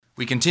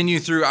We continue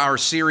through our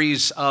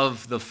series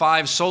of the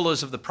 5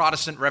 solas of the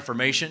Protestant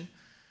Reformation,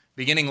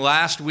 beginning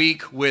last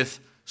week with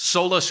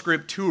Sola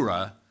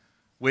Scriptura,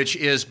 which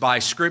is by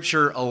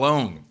Scripture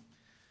alone.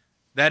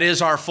 That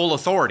is our full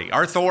authority.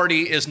 Our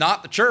authority is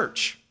not the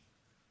church.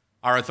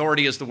 Our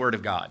authority is the Word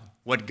of God.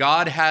 What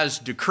God has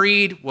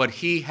decreed, what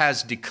He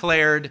has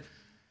declared,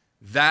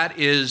 that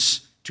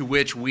is to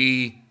which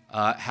we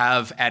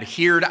have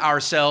adhered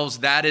ourselves.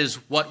 That is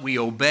what we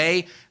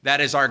obey. That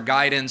is our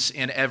guidance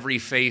in every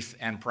faith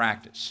and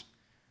practice.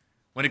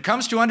 When it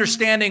comes to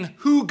understanding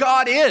who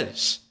God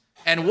is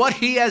and what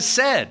He has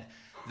said,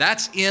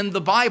 that's in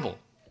the Bible.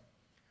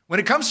 When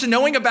it comes to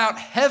knowing about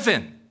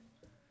heaven,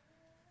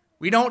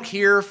 we don't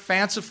hear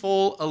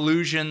fanciful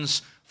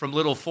allusions from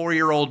little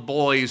 4-year-old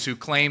boys who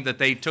claim that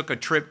they took a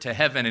trip to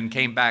heaven and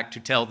came back to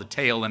tell the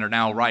tale and are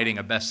now writing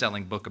a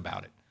best-selling book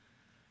about it.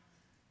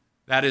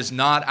 That is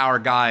not our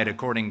guide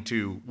according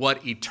to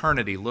what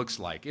eternity looks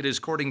like. It is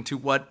according to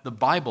what the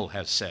Bible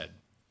has said.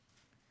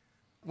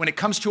 When it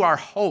comes to our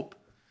hope,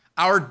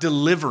 our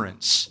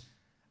deliverance,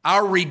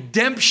 our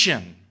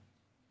redemption,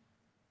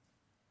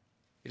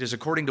 it is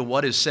according to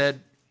what is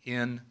said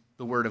in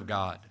the Word of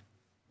God.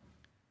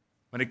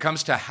 When it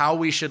comes to how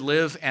we should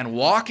live and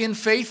walk in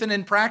faith and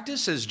in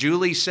practice, as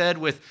Julie said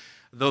with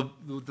the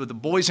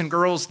boys and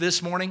girls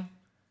this morning,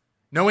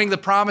 knowing the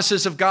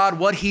promises of God,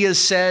 what He has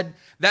said,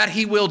 that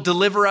He will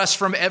deliver us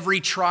from every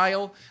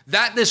trial,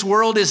 that this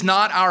world is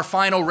not our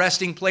final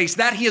resting place,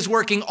 that He is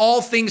working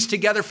all things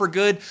together for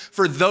good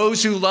for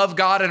those who love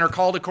God and are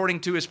called according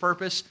to His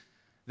purpose,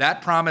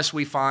 that promise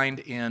we find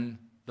in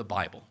the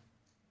Bible.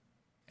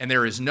 And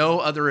there is no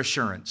other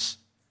assurance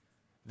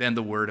than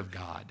the Word of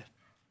God.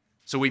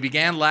 So we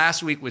began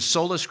last week with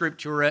Sola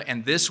Scriptura,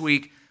 and this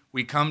week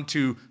we come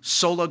to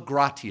Sola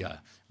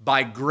Gratia,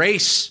 by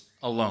grace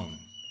alone.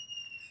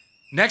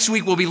 Next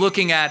week, we'll be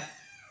looking at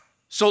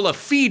Sola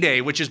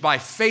Fide, which is by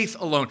faith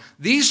alone.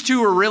 These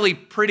two are really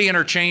pretty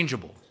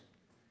interchangeable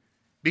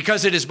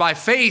because it is by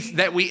faith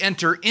that we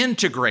enter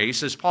into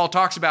grace, as Paul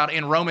talks about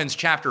in Romans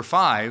chapter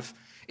 5.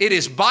 It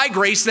is by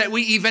grace that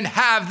we even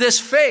have this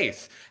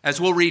faith,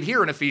 as we'll read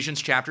here in Ephesians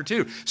chapter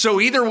 2.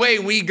 So either way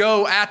we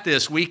go at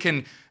this, we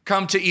can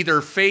come to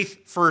either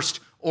faith first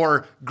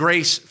or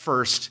grace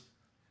first,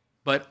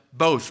 but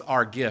both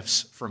are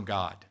gifts from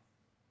God.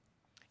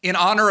 In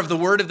honor of the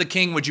word of the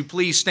King, would you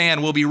please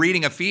stand? We'll be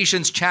reading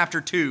Ephesians chapter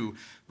 2,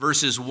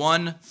 verses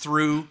 1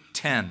 through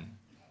 10.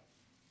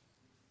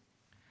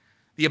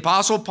 The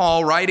Apostle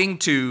Paul writing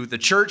to the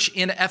church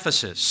in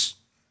Ephesus,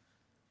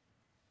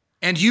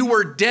 "And you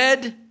were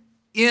dead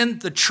in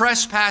the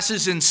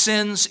trespasses and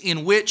sins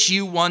in which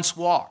you once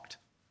walked,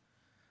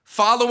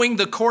 following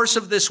the course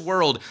of this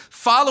world,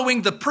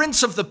 following the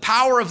prince of the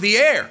power of the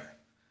air,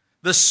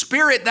 the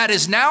spirit that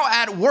is now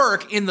at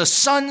work in the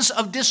sons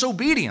of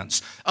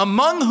disobedience,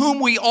 among whom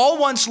we all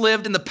once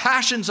lived in the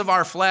passions of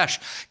our flesh,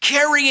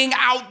 carrying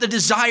out the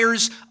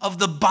desires of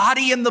the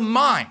body and the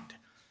mind.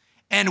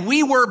 And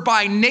we were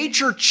by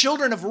nature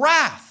children of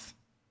wrath,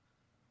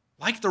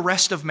 like the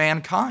rest of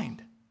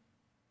mankind.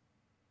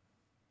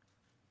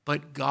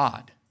 But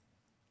God,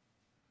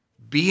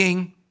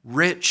 being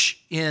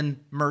rich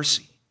in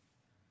mercy,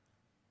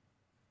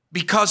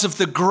 because of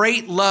the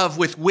great love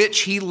with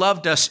which He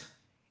loved us,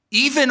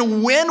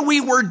 even when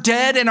we were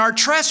dead in our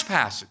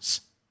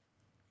trespasses,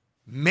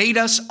 made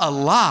us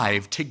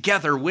alive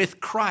together with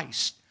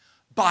Christ.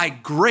 By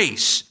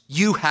grace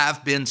you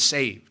have been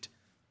saved,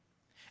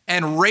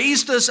 and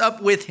raised us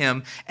up with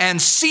Him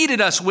and seated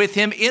us with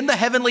Him in the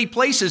heavenly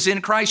places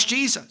in Christ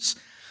Jesus,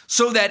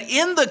 so that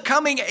in the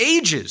coming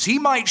ages He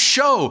might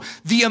show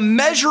the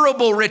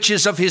immeasurable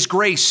riches of His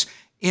grace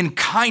in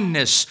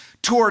kindness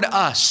toward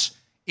us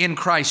in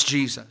Christ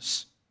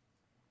Jesus.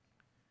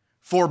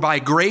 For by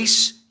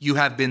grace you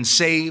have been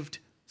saved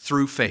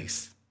through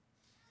faith.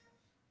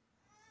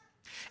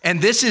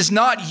 And this is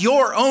not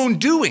your own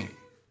doing.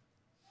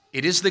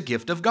 It is the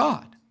gift of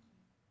God,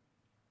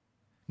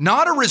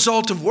 not a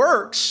result of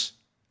works,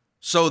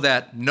 so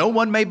that no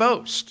one may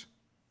boast.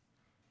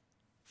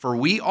 For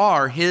we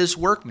are His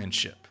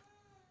workmanship,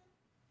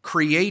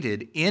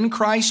 created in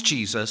Christ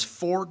Jesus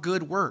for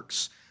good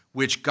works,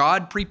 which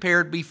God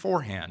prepared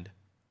beforehand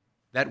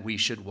that we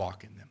should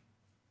walk in them."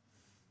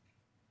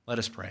 Let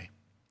us pray.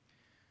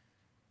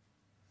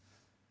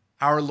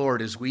 Our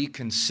Lord, as we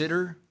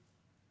consider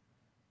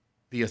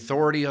the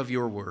authority of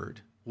your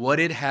word, what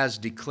it has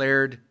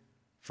declared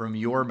from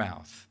your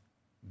mouth,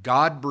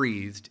 God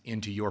breathed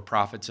into your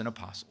prophets and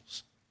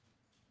apostles,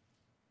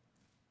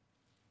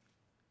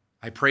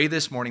 I pray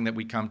this morning that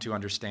we come to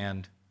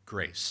understand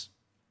grace.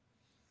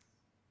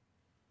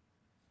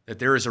 That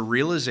there is a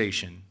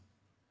realization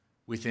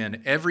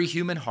within every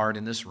human heart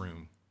in this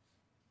room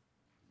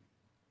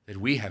that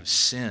we have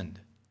sinned.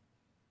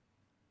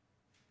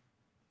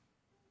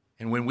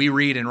 And when we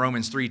read in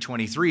Romans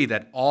 3:23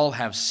 that all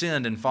have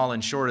sinned and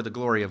fallen short of the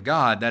glory of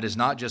God, that is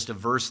not just a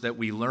verse that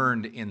we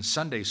learned in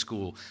Sunday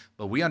school,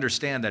 but we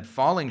understand that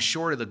falling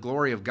short of the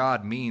glory of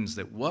God means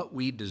that what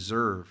we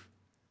deserve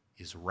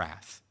is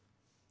wrath.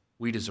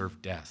 We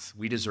deserve death.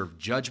 We deserve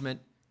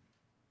judgment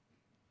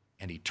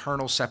and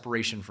eternal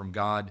separation from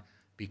God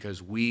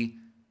because we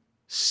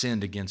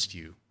sinned against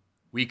you.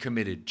 We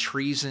committed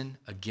treason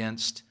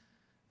against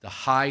the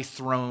high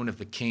throne of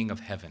the King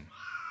of heaven.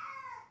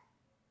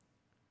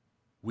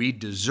 We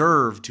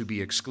deserve to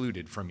be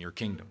excluded from your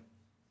kingdom,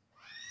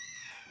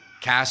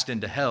 cast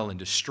into hell and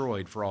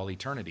destroyed for all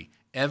eternity.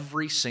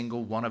 Every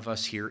single one of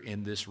us here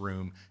in this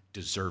room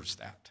deserves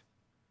that.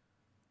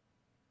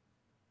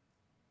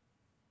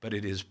 But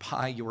it is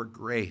by your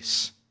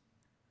grace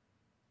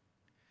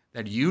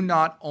that you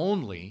not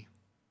only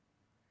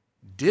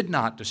did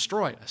not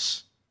destroy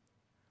us,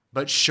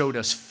 but showed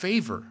us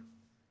favor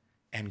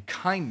and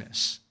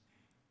kindness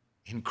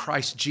in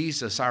Christ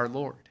Jesus our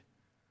Lord,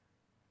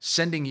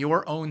 sending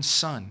your own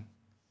Son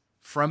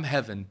from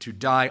heaven to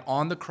die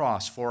on the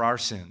cross for our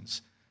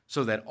sins,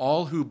 so that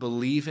all who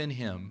believe in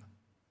him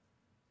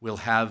will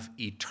have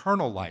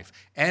eternal life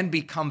and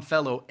become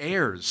fellow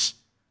heirs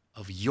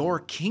of your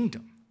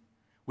kingdom.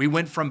 We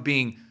went from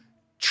being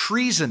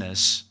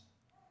treasonous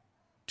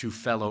to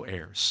fellow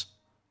heirs.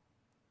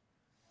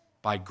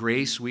 By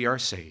grace we are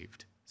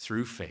saved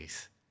through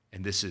faith,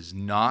 and this is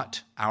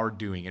not our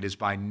doing. It is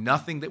by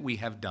nothing that we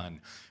have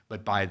done,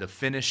 but by the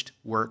finished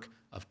work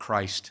of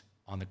Christ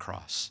on the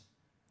cross.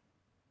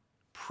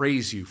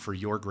 Praise you for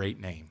your great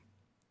name.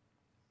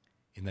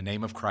 In the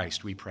name of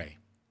Christ we pray.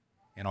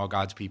 And all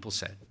God's people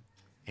said,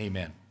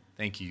 amen.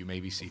 Thank you. You may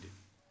be seated.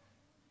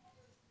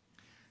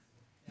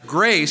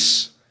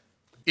 Grace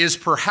is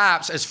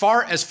perhaps, as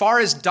far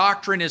as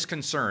doctrine is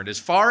concerned, as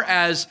far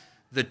as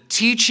the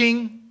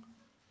teaching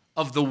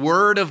of the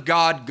Word of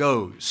God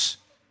goes,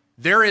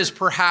 there is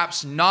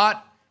perhaps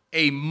not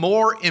a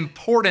more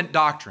important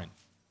doctrine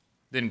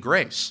than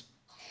grace.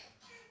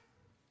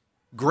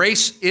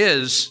 Grace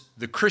is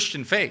the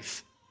Christian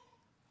faith.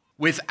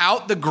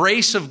 Without the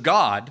grace of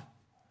God,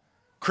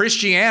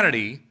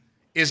 Christianity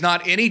is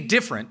not any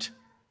different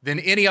than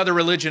any other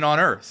religion on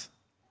earth.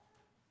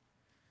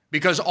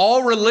 Because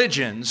all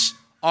religions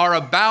are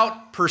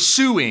about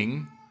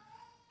pursuing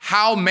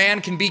how man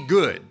can be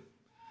good.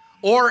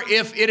 Or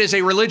if it is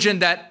a religion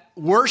that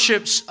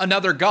worships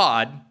another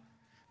god,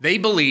 they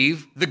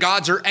believe the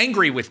gods are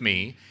angry with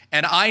me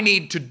and I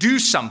need to do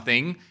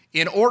something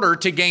in order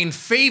to gain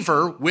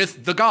favor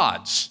with the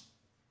gods.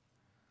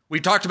 We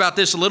talked about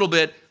this a little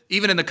bit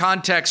even in the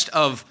context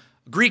of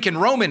Greek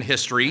and Roman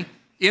history,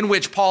 in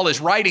which Paul is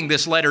writing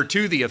this letter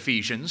to the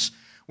Ephesians,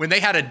 when they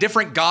had a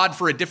different god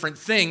for a different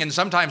thing, and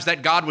sometimes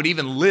that god would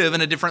even live in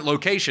a different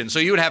location. So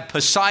you would have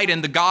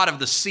Poseidon, the god of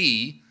the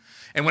sea,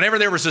 and whenever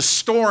there was a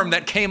storm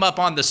that came up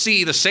on the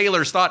sea, the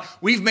sailors thought,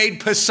 we've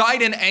made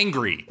Poseidon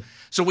angry,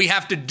 so we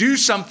have to do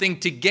something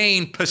to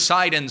gain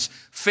Poseidon's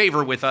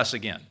favor with us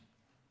again.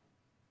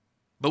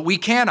 But we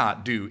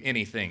cannot do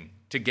anything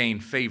to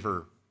gain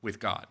favor with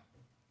God.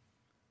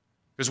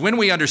 Because when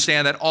we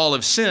understand that all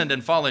have sinned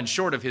and fallen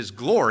short of his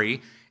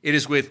glory, it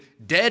is with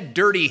dead,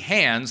 dirty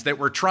hands that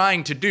we're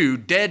trying to do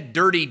dead,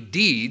 dirty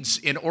deeds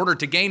in order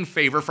to gain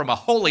favor from a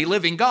holy,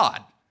 living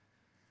God.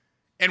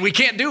 And we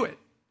can't do it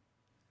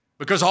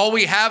because all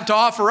we have to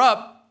offer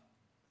up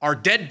are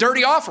dead,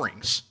 dirty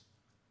offerings.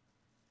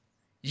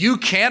 You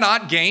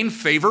cannot gain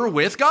favor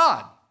with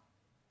God.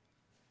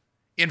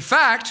 In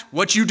fact,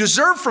 what you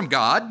deserve from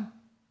God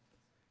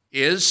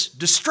is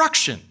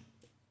destruction.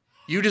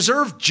 You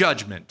deserve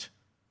judgment.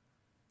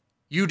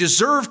 You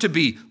deserve to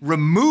be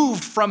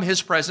removed from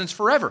his presence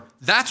forever.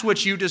 That's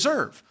what you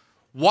deserve.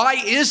 Why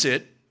is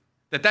it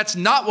that that's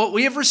not what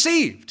we have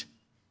received?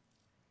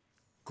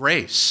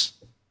 Grace.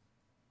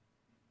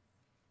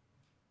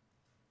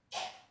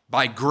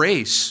 By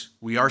grace,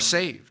 we are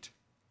saved.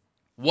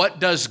 What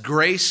does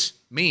grace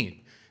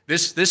mean?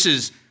 This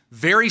is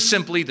very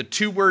simply the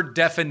two-word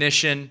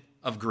definition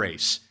of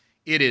grace.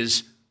 It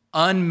is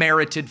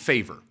unmerited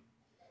favor.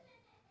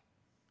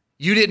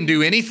 You didn't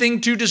do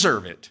anything to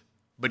deserve it,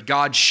 but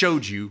God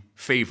showed you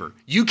favor.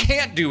 You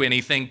can't do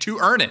anything to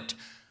earn it,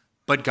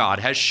 but God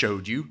has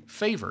showed you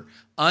favor.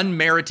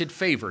 Unmerited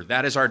favor.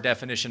 That is our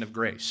definition of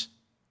grace.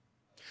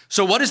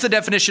 So what is the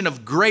definition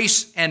of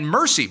grace and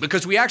mercy?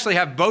 Because we actually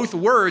have both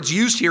words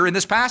used here in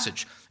this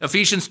passage.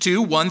 Ephesians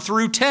 2, 1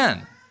 through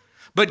 10.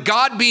 But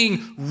God,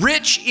 being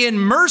rich in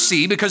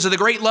mercy because of the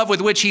great love with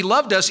which he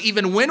loved us,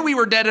 even when we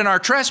were dead in our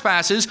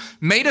trespasses,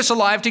 made us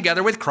alive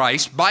together with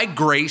Christ. By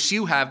grace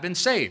you have been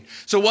saved.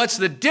 So what's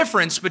the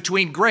difference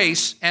between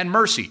grace and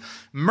mercy?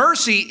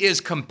 Mercy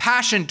is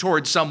compassion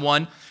towards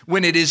someone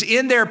when it is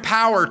in their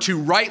power to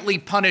rightly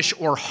punish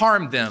or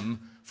harm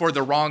them for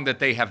the wrong that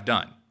they have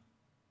done.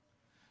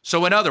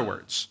 So in other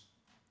words,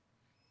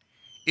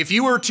 if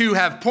you were to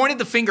have pointed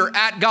the finger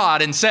at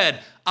God and said,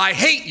 I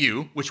hate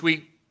you, which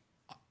we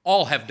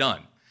all have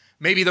done.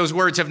 Maybe those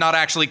words have not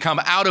actually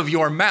come out of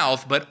your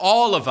mouth, but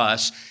all of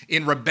us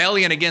in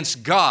rebellion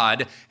against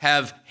God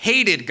have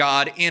hated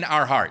God in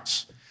our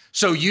hearts.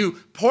 So you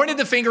pointed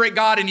the finger at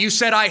God and you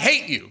said, I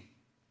hate you.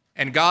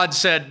 And God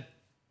said,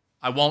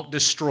 I won't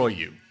destroy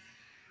you.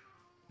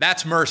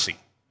 That's mercy.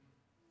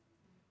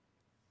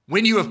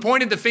 When you have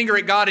pointed the finger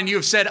at God and you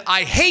have said,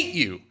 I hate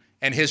you,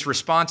 and his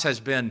response has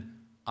been,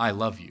 I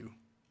love you.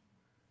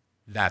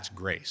 That's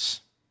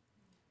grace.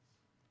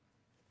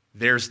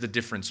 There's the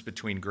difference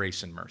between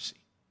grace and mercy.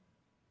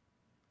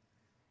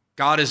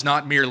 God is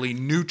not merely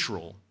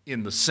neutral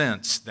in the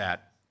sense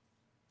that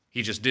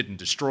he just didn't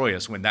destroy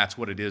us when that's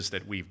what it is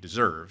that we've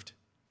deserved.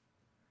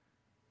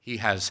 He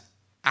has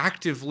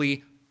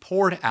actively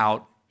poured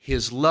out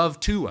his love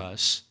to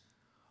us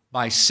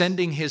by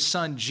sending his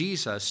son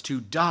Jesus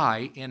to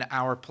die in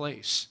our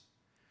place.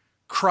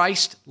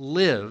 Christ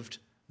lived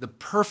the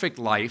perfect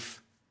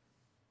life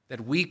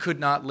that we could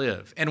not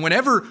live. And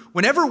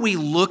whenever we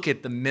look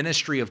at the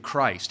ministry of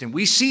Christ and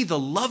we see the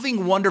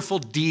loving, wonderful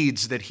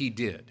deeds that he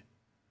did,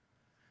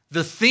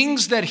 the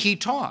things that he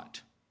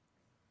taught,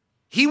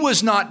 he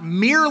was not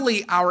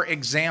merely our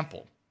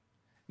example.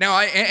 Now,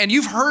 and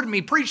you've heard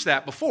me preach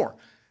that before.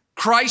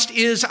 Christ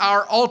is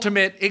our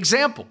ultimate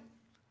example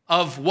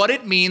of what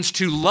it means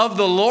to love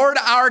the Lord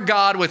our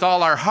God with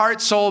all our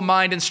heart, soul,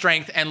 mind, and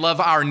strength, and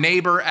love our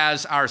neighbor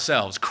as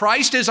ourselves.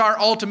 Christ is our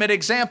ultimate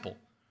example.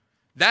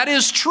 That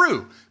is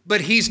true,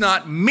 but he's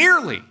not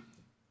merely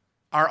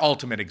our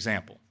ultimate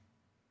example.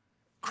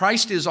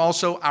 Christ is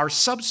also our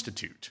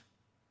substitute.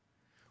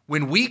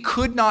 When we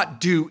could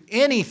not do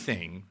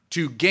anything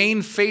to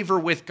gain favor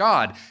with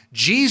God,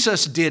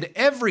 Jesus did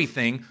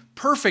everything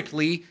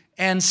perfectly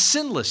and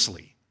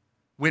sinlessly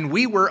when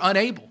we were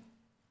unable.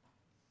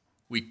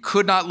 We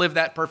could not live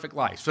that perfect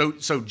life.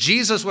 So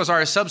Jesus was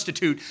our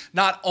substitute,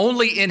 not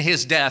only in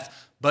his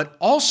death, but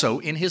also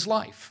in his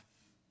life.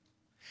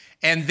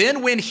 And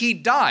then when he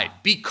died,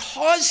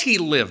 because he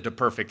lived a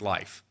perfect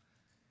life,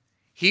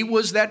 he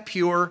was that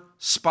pure,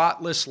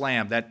 spotless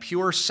lamb, that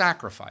pure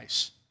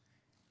sacrifice.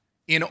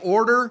 In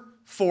order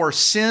for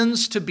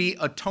sins to be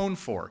atoned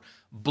for,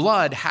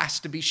 blood has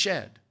to be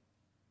shed.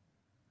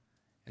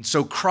 And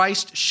so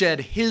Christ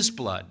shed his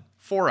blood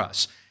for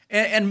us.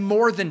 And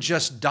more than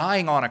just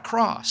dying on a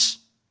cross,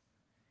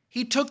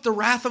 he took the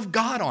wrath of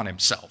God on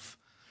himself.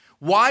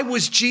 Why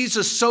was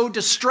Jesus so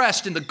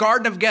distressed in the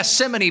Garden of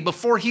Gethsemane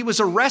before he was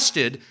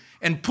arrested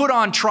and put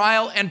on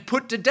trial and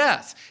put to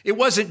death? It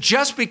wasn't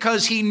just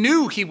because he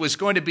knew he was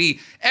going to be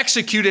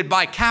executed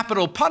by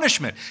capital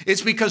punishment.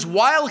 It's because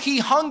while he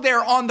hung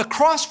there on the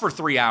cross for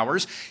 3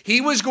 hours, he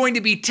was going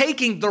to be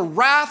taking the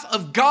wrath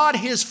of God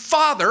his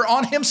Father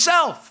on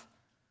himself,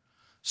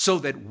 so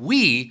that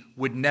we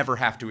would never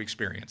have to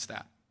experience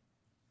that.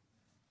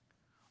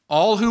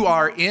 All who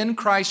are in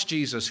Christ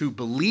Jesus, who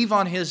believe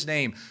on his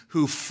name,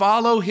 who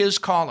follow his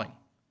calling,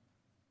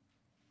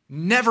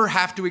 never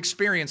have to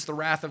experience the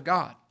wrath of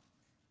God.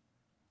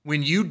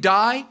 When you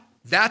die,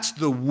 that's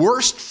the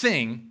worst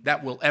thing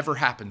that will ever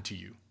happen to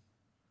you.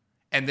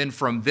 And then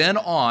from then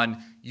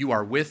on, you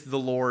are with the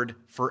Lord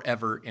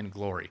forever in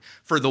glory.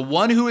 For the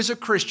one who is a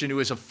Christian, who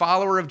is a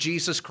follower of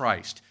Jesus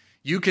Christ,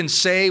 you can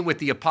say with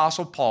the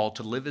Apostle Paul,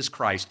 to live is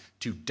Christ,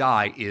 to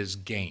die is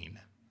gain.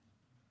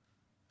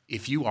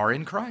 If you are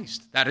in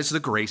Christ, that is the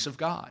grace of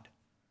God.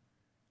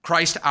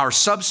 Christ our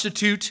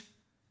substitute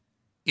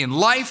in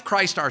life,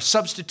 Christ our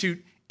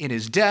substitute in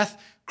his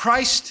death,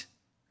 Christ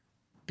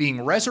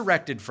being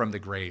resurrected from the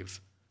grave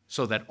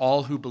so that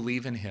all who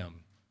believe in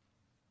him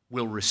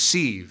will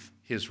receive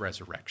his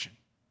resurrection.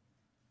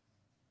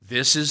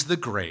 This is the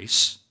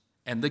grace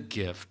and the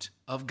gift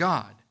of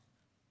God.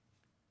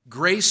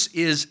 Grace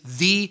is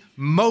the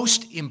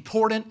most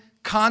important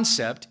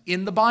concept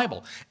in the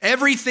Bible.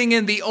 Everything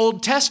in the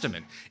Old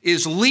Testament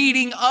is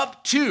leading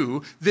up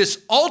to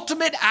this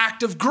ultimate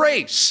act of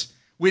grace,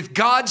 with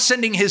God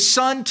sending his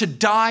Son to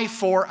die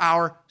for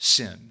our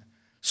sin,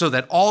 so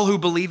that all who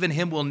believe in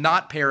him will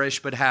not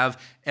perish but have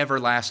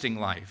everlasting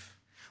life.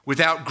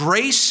 Without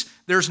grace,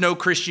 there's no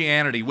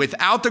Christianity.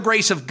 Without the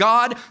grace of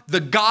God, the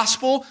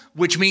gospel,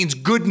 which means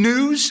good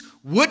news,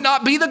 would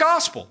not be the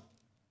gospel.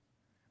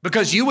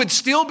 Because you would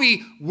still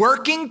be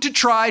working to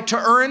try to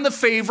earn the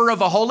favor of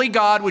a holy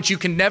God, which you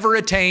can never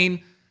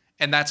attain,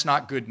 and that's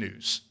not good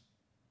news.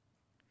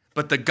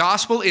 But the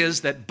gospel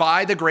is that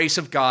by the grace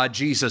of God,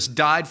 Jesus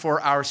died for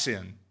our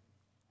sin,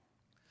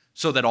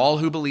 so that all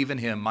who believe in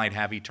him might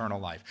have eternal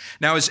life.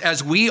 Now,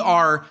 as we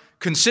are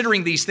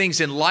considering these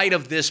things in light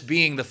of this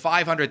being the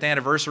 500th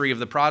anniversary of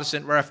the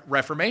Protestant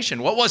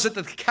Reformation, what was it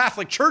that the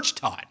Catholic Church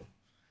taught?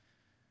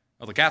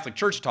 Well, the Catholic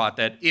Church taught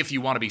that if you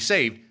want to be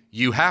saved,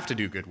 you have to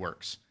do good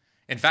works.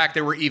 In fact,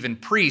 there were even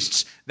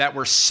priests that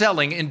were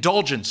selling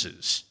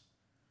indulgences,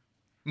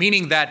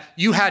 meaning that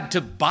you had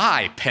to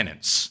buy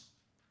penance.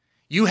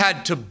 You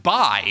had to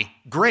buy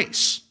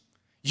grace.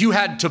 You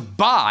had to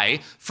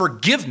buy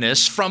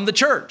forgiveness from the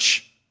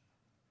church.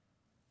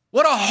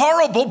 What a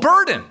horrible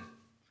burden.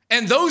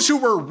 And those who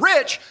were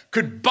rich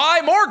could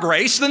buy more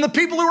grace than the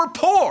people who were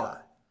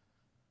poor.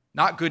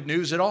 Not good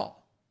news at all.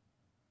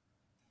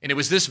 And it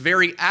was this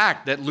very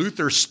act that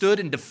Luther stood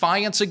in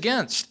defiance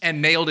against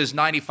and nailed his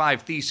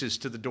 95 Theses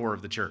to the door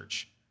of the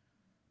church.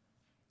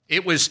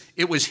 It was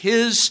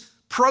his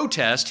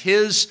protest,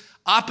 his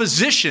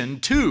opposition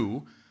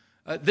to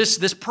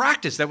this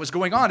practice that was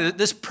going on,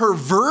 this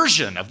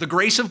perversion of the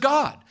grace of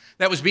God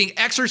that was being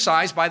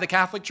exercised by the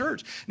Catholic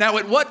Church. Now,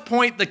 at what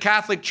point the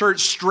Catholic Church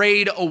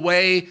strayed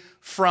away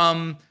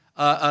from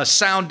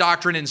sound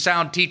doctrine and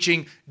sound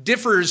teaching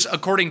differs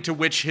according to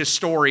which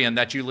historian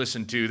that you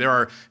listen to. There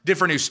are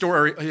different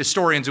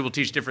historians who will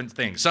teach different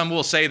things. Some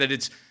will say that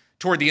it's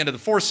toward the end of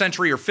the 4th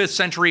century or 5th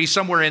century,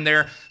 somewhere in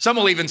there. Some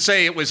will even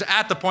say it was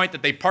at the point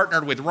that they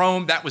partnered with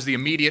Rome. That was the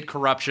immediate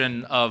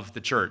corruption of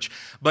the church.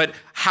 But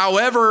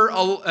however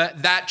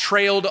that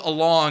trailed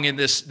along in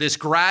this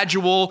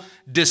gradual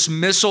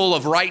dismissal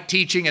of right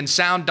teaching and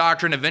sound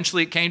doctrine,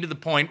 eventually it came to the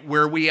point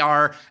where we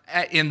are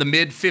in the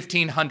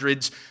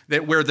mid-1500s,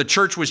 where the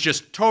church was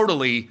just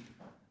totally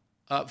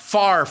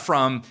far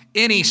from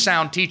any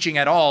sound teaching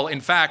at all. In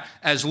fact,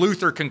 as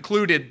Luther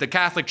concluded, the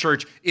Catholic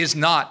Church is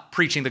not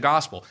preaching the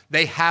gospel.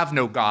 They have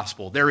no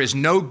gospel. There is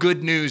no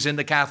good news in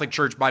the Catholic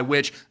Church by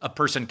which a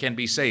person can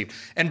be saved.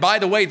 And by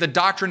the way, the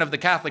doctrine of the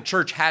Catholic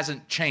Church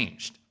hasn't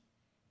changed.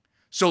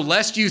 So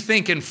lest you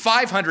think in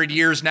 500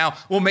 years now,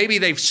 well, maybe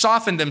they've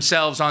softened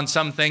themselves on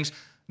some things.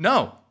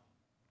 No.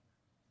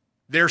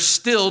 They're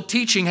still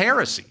teaching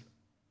heresy.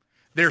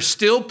 They're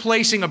still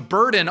placing a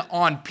burden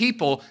on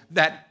people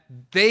that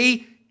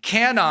they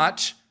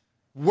cannot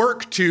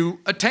work to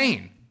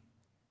attain.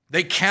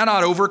 They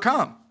cannot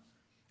overcome.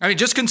 I mean,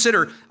 just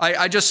consider,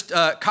 I just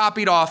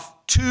copied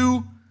off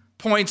 2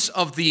 points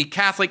of the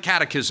Catholic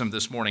Catechism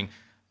this morning.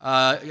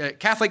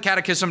 Catholic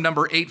Catechism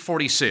number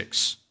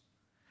 846.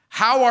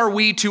 How are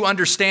we to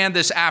understand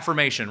this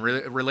affirmation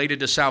related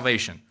to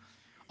salvation?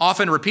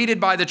 Often repeated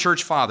by the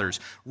church fathers.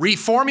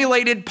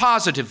 Reformulated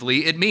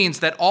positively, it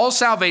means that all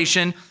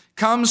salvation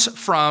comes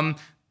from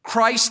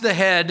Christ the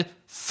head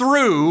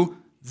through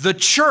the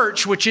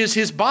church, which is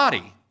his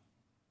body.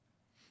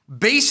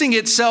 Basing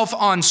itself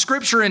on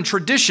scripture and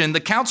tradition, the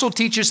council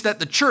teaches that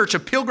the church, a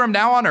pilgrim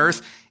now on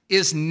earth,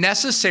 is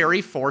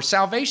necessary for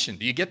salvation.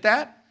 Do you get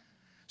that?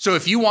 So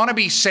if you want to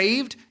be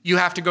saved, you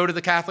have to go to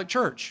the Catholic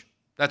Church.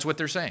 That's what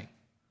they're saying.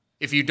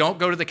 If you don't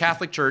go to the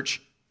Catholic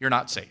Church, you're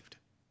not saved.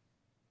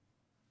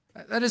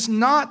 That is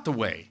not the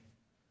way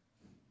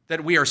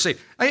that we are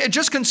saved.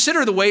 Just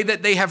consider the way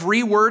that they have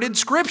reworded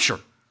scripture.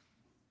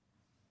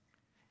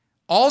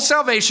 All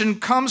salvation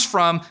comes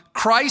from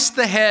Christ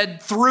the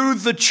head through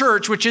the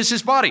church, which is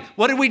his body.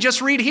 What did we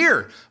just read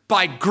here?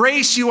 By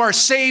grace you are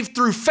saved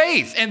through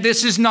faith, and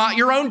this is not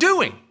your own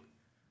doing.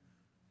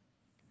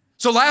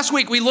 So last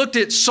week we looked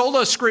at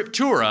sola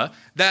scriptura,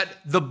 that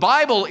the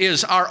Bible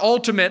is our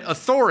ultimate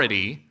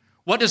authority.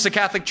 What does the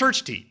Catholic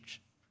Church teach?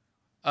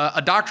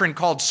 A doctrine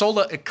called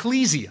sola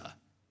ecclesia,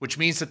 which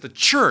means that the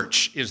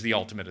church is the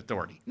ultimate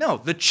authority. No,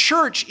 the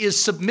church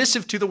is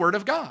submissive to the word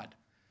of God.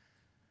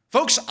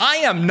 Folks, I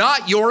am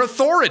not your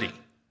authority.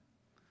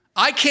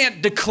 I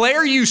can't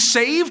declare you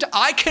saved.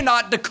 I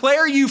cannot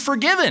declare you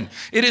forgiven.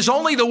 It is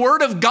only the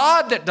word of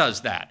God that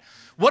does that.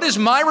 What is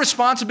my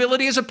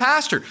responsibility as a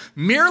pastor?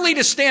 Merely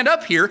to stand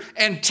up here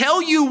and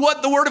tell you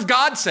what the word of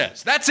God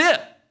says. That's it.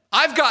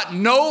 I've got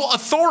no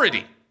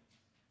authority.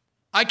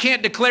 I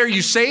can't declare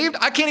you saved.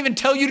 I can't even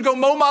tell you to go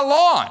mow my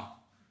lawn.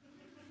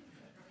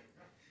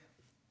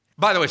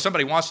 By the way, if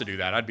somebody wants to do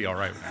that, I'd be all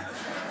right with that.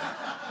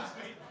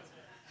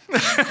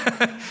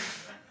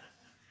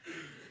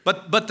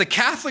 But the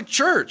Catholic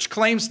Church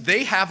claims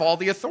they have all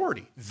the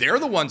authority. They're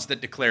the ones that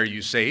declare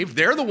you saved.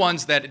 They're the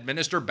ones that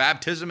administer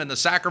baptism and the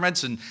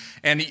sacraments. And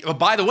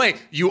by the way,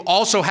 you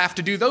also have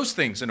to do those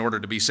things in order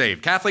to be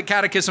saved. Catholic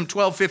Catechism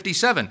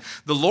 1257.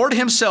 The Lord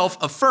himself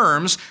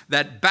affirms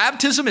that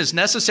baptism is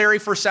necessary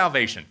for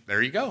salvation.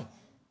 There you go.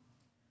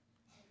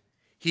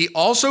 He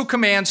also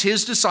commands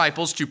his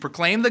disciples to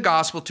proclaim the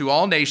gospel to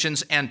all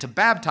nations and to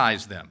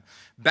baptize them.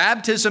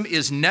 Baptism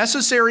is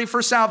necessary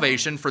for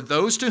salvation for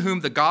those to whom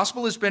the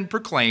gospel has been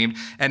proclaimed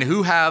and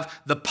who have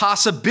the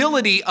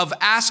possibility of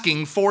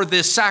asking for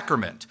this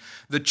sacrament.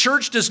 The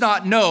church does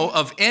not know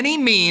of any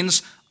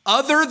means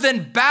other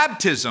than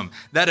baptism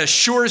that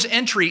assures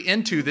entry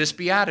into this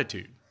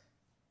beatitude.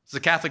 It's the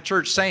Catholic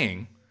Church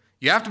saying,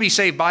 you have to be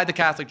saved by the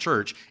Catholic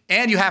Church,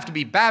 and you have to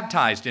be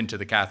baptized into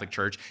the Catholic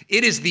Church.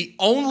 It is the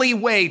only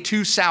way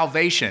to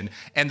salvation,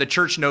 and the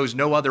church knows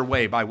no other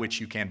way by which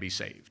you can be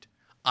saved.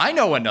 I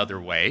know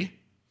another way.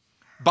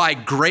 By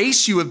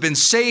grace you have been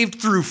saved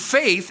through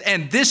faith,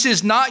 and this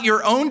is not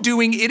your own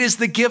doing, it is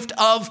the gift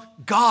of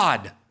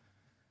God.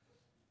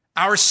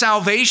 Our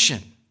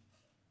salvation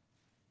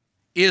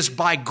is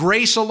by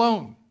grace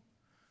alone,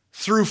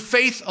 through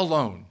faith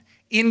alone,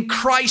 in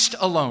Christ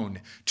alone,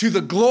 to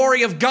the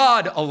glory of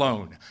God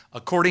alone,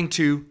 according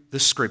to the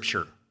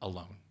Scripture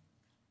alone.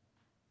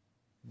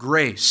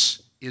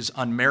 Grace is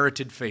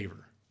unmerited favor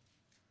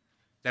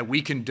that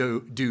we can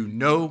do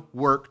no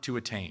work to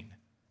attain.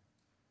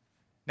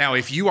 Now,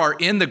 if you are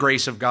in the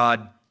grace of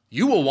God,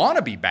 you will want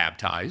to be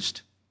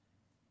baptized.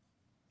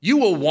 You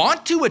will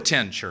want to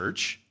attend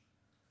church.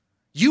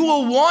 You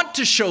will want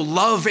to show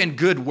love and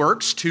good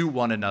works to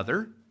one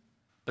another,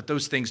 but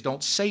those things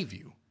don't save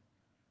you.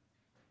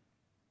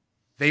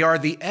 They are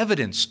the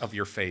evidence of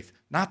your faith,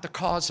 not the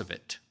cause of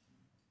it.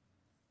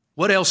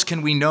 What else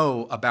can we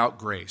know about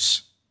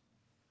grace?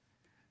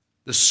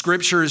 The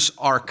scriptures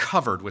are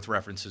covered with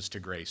references to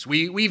grace.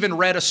 We even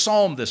read a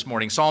psalm this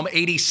morning, Psalm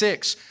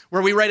 86,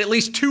 where we read at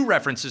least 2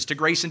 references to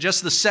grace in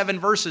just the 7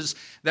 verses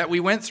that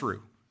we went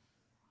through.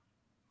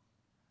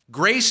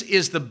 Grace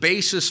is the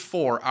basis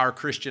for our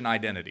Christian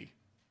identity.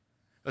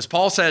 As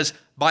Paul says,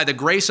 by the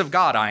grace of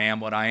God, I am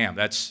what I am.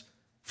 That's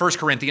 1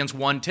 Corinthians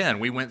 1:10.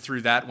 We went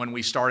through that when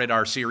we started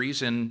our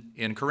series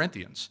in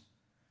Corinthians.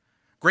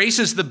 Grace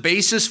is the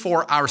basis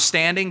for our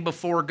standing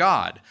before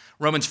God.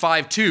 Romans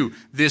 5:2,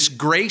 this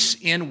grace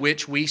in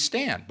which we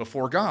stand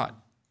before God.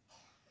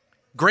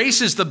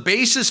 Grace is the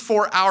basis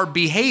for our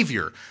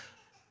behavior.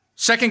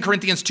 2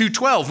 Corinthians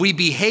 2:12, we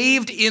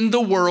behaved in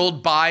the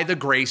world by the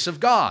grace of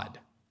God.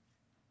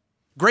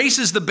 Grace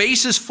is the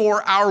basis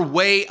for our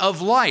way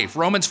of life.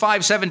 Romans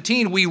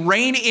 5:17, we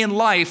reign in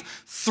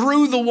life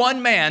through the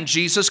one man,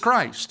 Jesus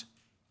Christ.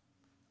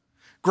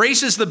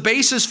 Grace is the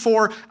basis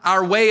for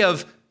our way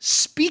of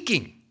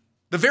speaking,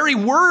 the very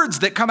words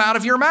that come out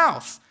of your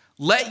mouth.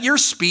 Let your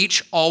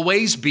speech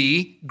always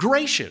be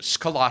gracious,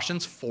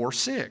 Colossians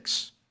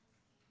 4:6.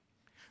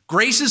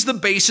 Grace is the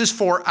basis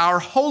for our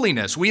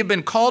holiness. We have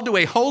been called to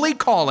a holy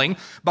calling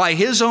by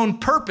his own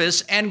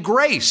purpose and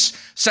grace,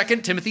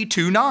 2 Timothy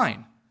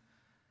 2:9.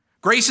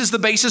 Grace is the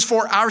basis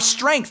for our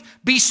strength.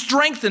 Be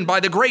strengthened by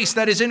the grace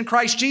that is in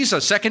Christ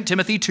Jesus, 2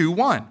 Timothy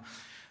 2:1.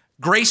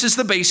 Grace is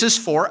the basis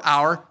for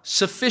our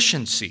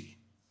sufficiency.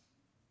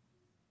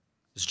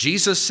 As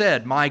Jesus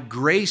said, my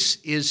grace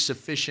is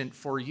sufficient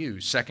for you,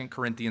 2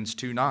 Corinthians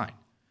 2:9.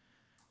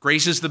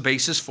 Grace is the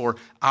basis for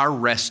our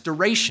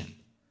restoration.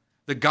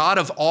 The God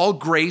of all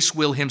grace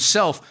will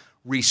himself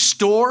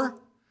restore,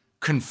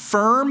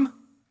 confirm,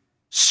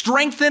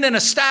 strengthen, and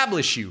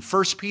establish you,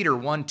 1 Peter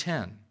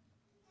 1:10.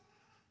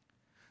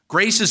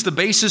 Grace is the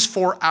basis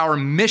for our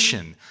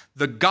mission.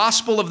 The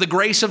gospel of the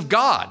grace of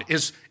God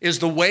is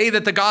the way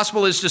that the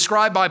gospel is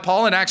described by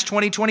Paul in Acts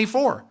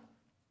 20:24.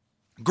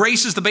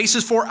 Grace is the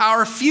basis for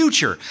our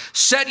future.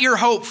 Set your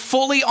hope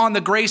fully on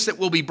the grace that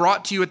will be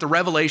brought to you at the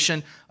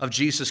revelation of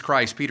Jesus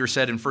Christ, Peter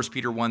said in 1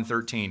 Peter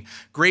 1:13.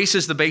 Grace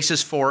is the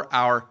basis for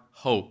our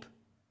hope.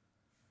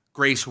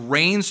 Grace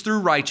reigns through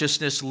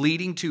righteousness,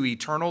 leading to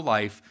eternal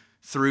life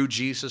through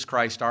Jesus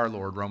Christ our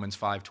Lord, Romans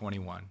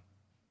 5:21.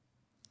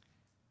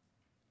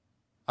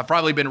 I've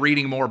probably been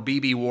reading more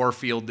B.B.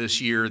 Warfield this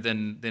year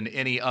than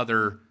any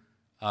other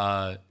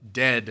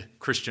dead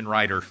Christian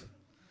writer.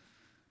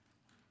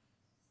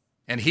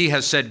 And he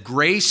has said,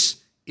 grace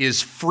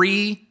is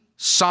free,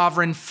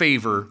 sovereign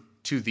favor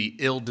to the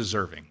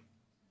ill-deserving.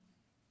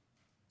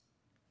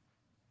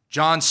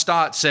 John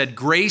Stott said,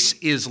 grace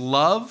is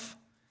love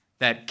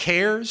that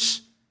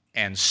cares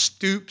and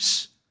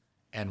stoops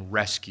and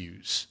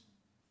rescues.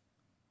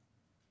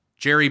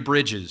 Jerry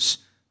Bridges,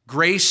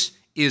 grace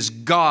is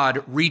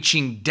God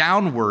reaching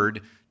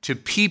downward to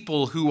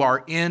people who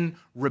are in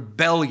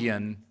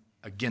rebellion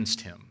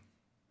against him.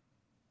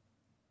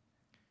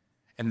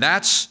 And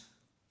that's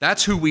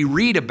who we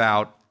read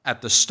about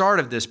at the start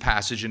of this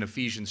passage in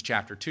Ephesians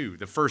chapter 2.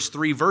 The first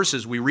 3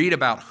 verses, we read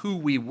about who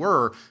we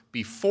were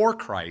before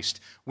Christ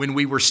when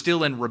we were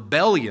still in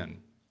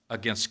rebellion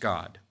against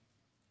God.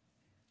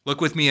 Look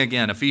with me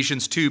again,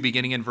 Ephesians 2,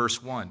 beginning in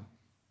verse 1.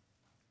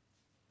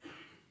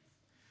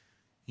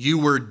 You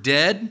were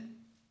dead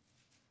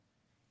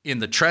in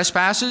the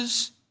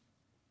trespasses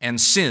and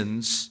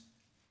sins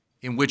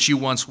in which you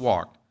once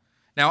walked.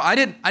 Now, I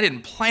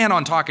didn't plan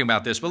on talking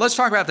about this, but let's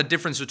talk about the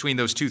difference between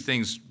those two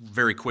things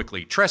very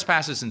quickly.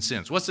 Trespasses and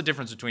sins. What's the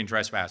difference between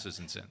trespasses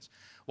and sins?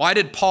 Why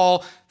did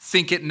Paul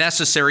think it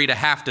necessary to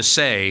have to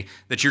say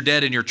that you're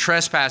dead in your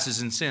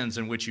trespasses and sins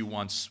in which you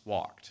once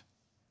walked?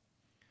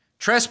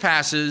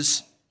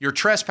 Your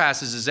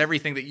trespasses is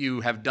everything that you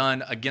have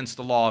done against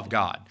the law of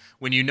God.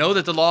 When you know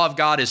that the law of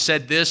God has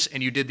said this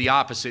and you did the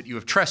opposite, you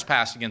have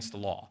trespassed against the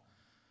law.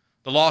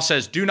 The law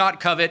says, do not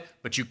covet,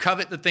 but you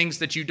covet the things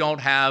that you don't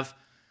have,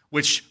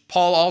 which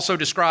Paul also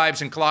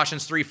describes in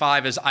Colossians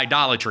 3:5 as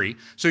idolatry.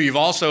 So you've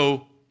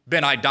also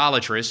been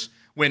idolatrous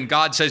when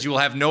God says you will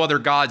have no other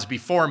gods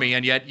before me,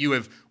 and yet you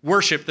have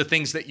worshiped the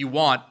things that you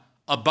want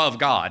above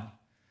God.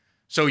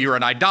 So you're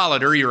an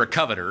idolater, you're a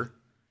coveter.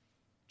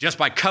 Just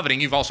by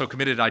coveting, you've also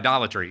committed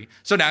idolatry.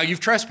 So now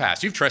you've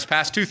trespassed. You've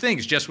trespassed 2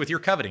 things just with your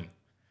coveting.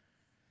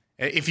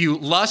 If you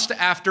lust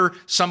after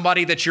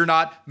somebody that you're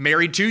not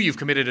married to, you've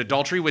committed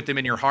adultery with them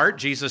in your heart.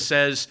 Jesus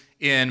says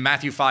in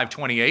Matthew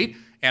 5:28,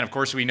 and of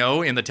course we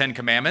know in the 10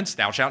 Commandments,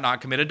 thou shalt not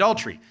commit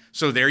adultery.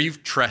 So there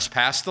you've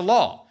trespassed the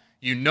law.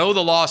 You know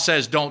the law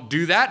says don't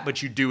do that,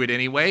 but you do it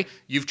anyway.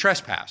 You've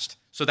trespassed.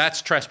 So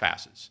that's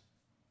trespasses.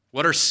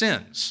 What are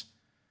sins?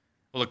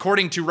 Well,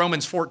 according to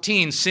Romans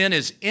 14, sin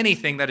is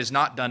anything that is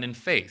not done in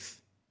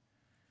faith.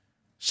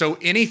 So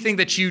anything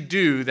that you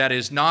do that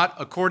is not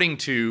according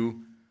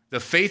to the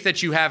faith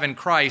that you have in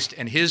Christ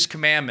and his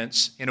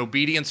commandments in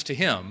obedience to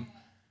him,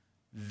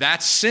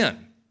 that's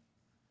sin.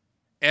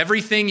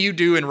 Everything you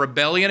do in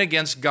rebellion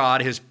against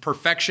God, his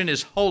perfection,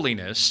 his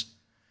holiness,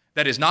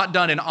 that is not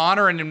done in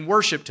honor and in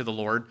worship to the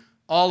Lord,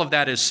 all of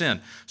that is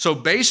sin. So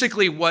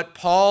basically what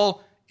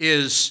Paul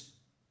is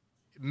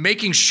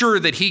making sure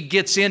that he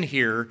gets in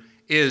here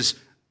is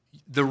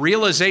the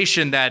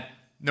realization that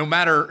no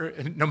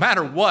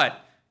matter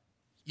what,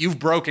 you've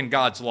broken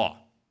God's law.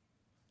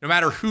 No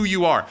matter who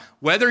you are,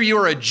 whether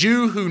you're a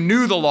Jew who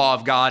knew the law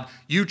of God,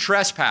 you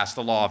trespassed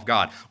the law of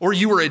God, or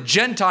you were a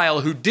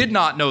Gentile who did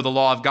not know the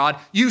law of God,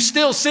 you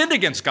still sinned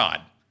against God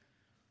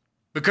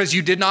because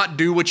you did not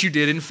do what you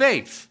did in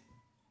faith.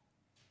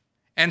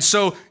 And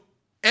so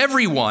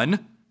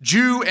everyone,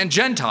 Jew and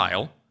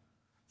Gentile,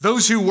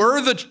 those who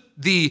were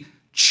the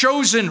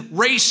chosen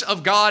race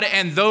of God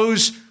and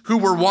those who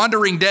were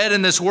wandering dead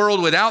in this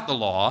world without the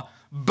law,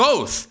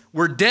 both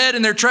were dead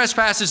in their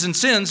trespasses and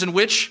sins in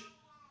which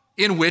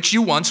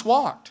you once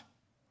walked.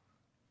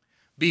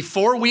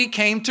 Before we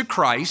came to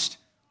Christ,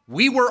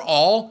 we were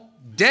all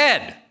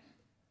dead.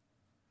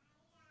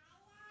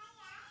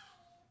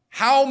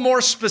 How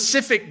more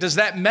specific does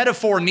that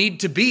metaphor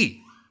need to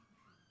be?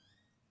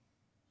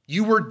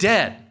 You were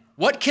dead.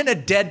 What can a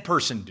dead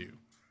person do?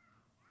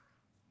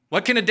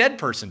 What can a dead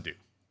person do?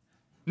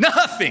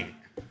 Nothing.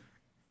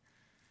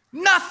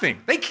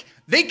 Nothing.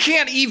 They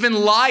can't even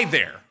lie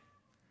there.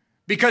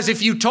 Because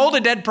if you told a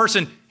dead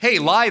person, hey,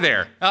 lie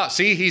there. Oh,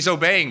 see, he's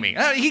obeying me.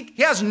 He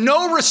has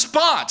no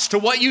response to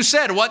what you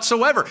said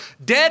whatsoever.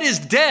 Dead is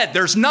dead.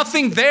 There's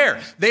nothing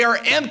there. They are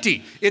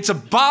empty. It's a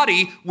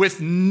body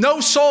with no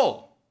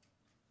soul.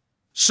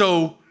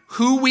 So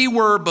who we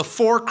were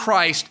before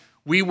Christ,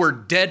 we were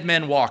dead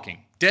men walking.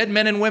 Dead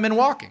men and women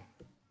walking.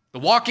 The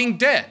walking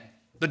dead.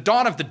 The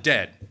dawn of the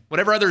dead.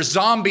 Whatever other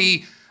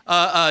zombie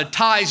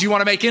ties you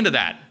want to make into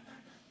that.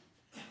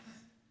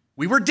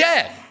 We were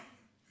dead.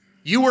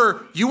 You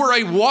were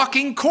a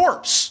walking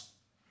corpse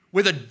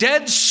with a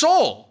dead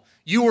soul.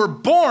 You were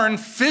born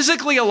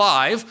physically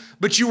alive,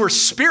 but you were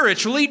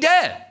spiritually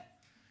dead.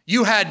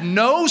 You had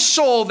no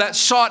soul that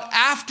sought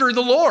after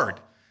the Lord.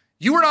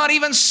 You were not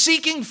even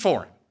seeking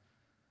for him.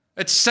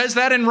 It says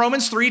that in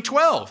Romans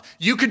 3:12.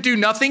 You could do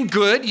nothing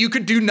good. You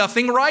could do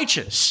nothing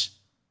righteous.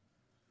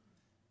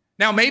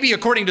 Now, maybe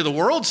according to the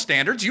world's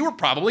standards, you were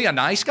probably a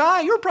nice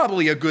guy. You were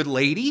probably a good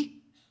lady.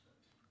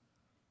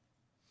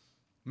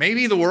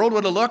 Maybe the world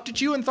would have looked at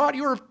you and thought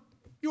you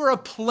were a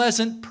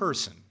pleasant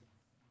person.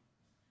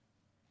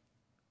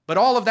 But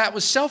all of that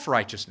was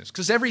self-righteousness,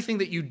 because everything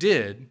that you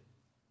did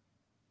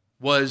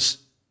was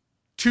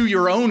to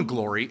your own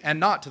glory and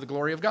not to the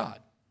glory of God.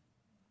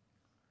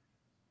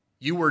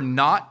 You were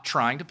not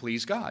trying to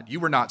please God. You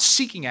were not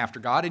seeking after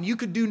God, and you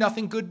could do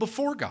nothing good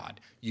before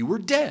God. You were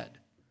dead.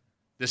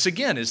 This,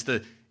 again, is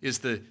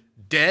the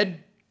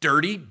dead,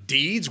 dirty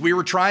deeds we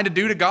were trying to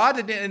do to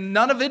God, and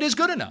none of it is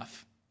good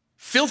enough.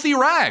 Filthy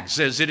rags,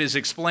 as it is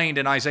explained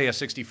in Isaiah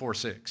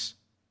 64:6.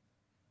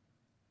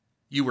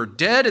 You were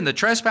dead in the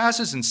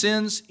trespasses and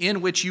sins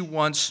in which you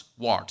once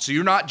walked. So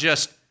you're not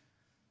just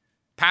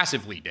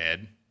passively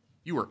dead.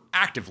 You were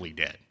actively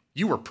dead.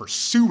 You were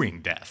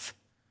pursuing death.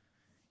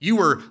 You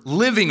were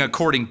living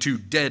according to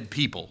dead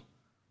people.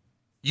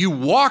 You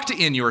walked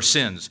in your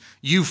sins.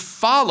 You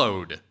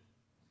followed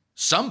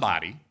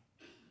somebody.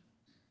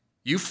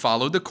 You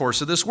followed the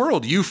course of this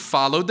world. You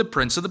followed the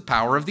prince of the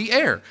power of the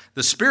air,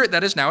 the spirit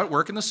that is now at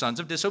work in the sons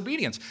of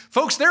disobedience.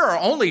 Folks, there are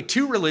only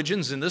two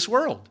religions in this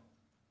world.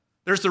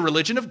 There's the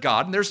religion of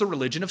God and there's the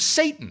religion of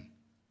Satan.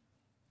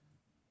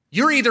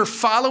 You're either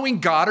following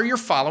God or you're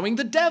following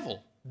the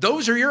devil.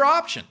 Those are your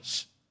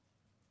options.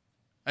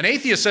 An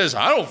atheist says,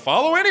 I don't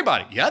follow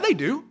anybody. Yeah, they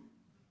do.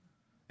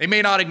 They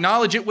may not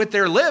acknowledge it with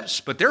their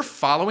lips, but they're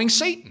following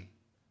Satan.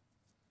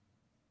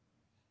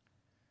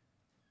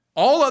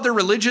 All other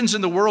religions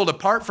in the world,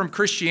 apart from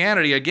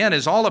Christianity, again,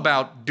 is all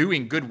about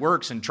doing good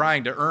works and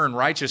trying to earn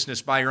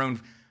righteousness by your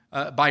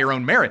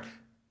own merit.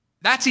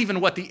 That's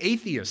even what the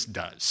atheist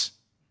does.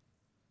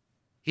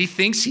 He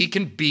thinks he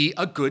can be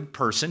a good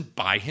person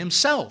by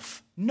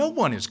himself. No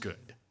one is good.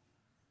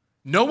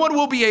 No one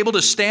will be able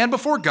to stand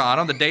before God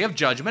on the day of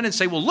judgment and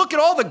say, well, look at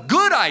all the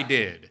good I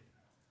did.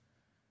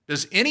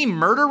 Does any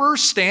murderer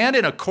stand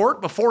in a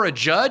court before a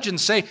judge and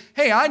say,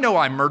 hey, I know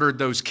I murdered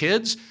those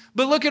kids,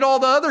 but look at all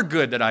the other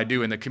good that I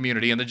do in the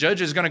community? And the judge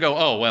is going to go,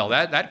 oh, well,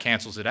 that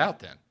cancels it out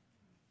then.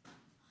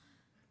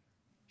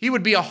 He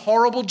would be a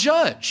horrible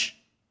judge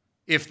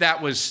if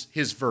that was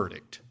his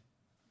verdict.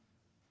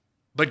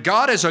 But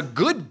God, as a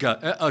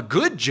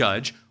good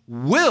judge,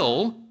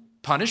 will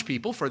punish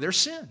people for their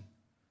sin.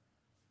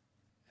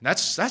 And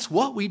that's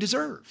what we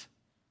deserve.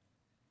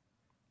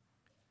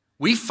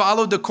 We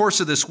followed the course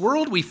of this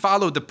world. We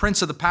followed the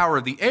prince of the power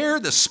of the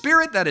air, the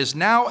spirit that is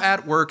now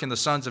at work in the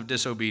sons of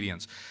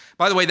disobedience.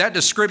 By the way, that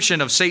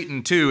description of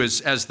Satan, too,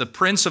 as the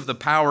prince of the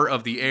power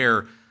of the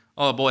air,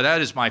 oh boy,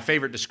 that is my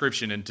favorite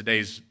description in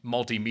today's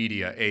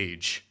multimedia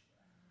age.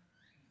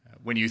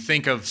 When you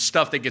think of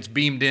stuff that gets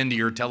beamed into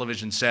your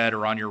television set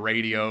or on your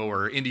radio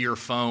or into your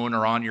phone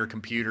or on your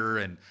computer,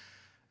 and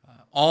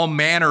all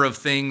manner of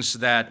things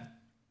that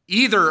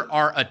either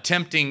are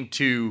attempting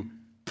to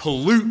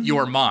pollute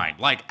your mind,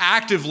 like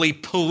actively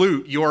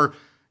pollute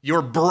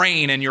your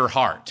brain and your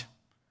heart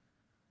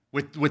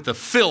with the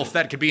filth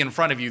that could be in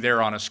front of you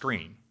there on a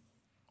screen.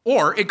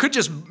 Or it could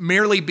just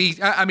merely be,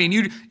 I mean,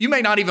 you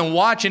may not even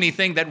watch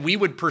anything that we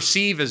would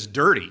perceive as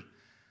dirty,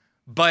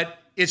 but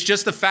it's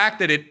just the fact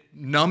that it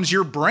numbs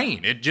your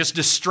brain. It just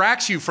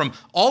distracts you from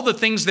all the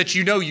things that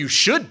you know you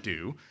should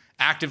do,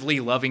 actively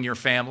loving your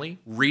family,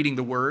 reading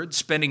the Word,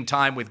 spending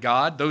time with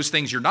God, those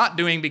things you're not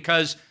doing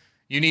because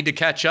you need to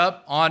catch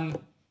up on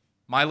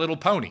My Little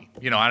Pony.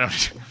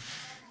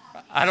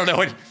 I don't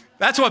know.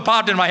 That's what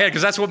popped in my head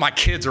because that's what my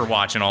kids are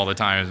watching all the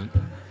time.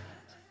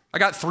 I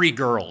got 3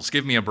 girls.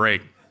 Give me a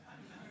break.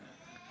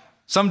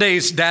 Some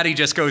days, Daddy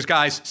just goes,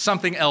 guys,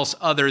 something else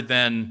other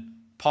than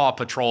Paw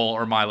Patrol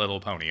or My Little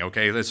Pony,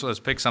 okay? Let's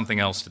pick something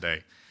else today.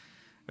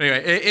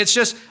 Anyway, it's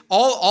just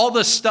all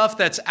the stuff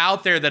that's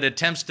out there that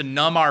attempts to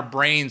numb our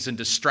brains and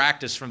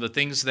distract us from the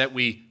things that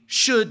we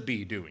should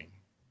be doing.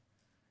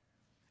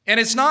 And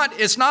it's not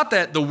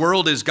that the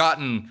world has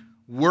gotten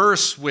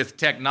worse with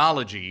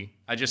technology.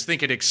 I just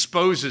think it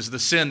exposes the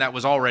sin that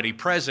was already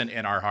present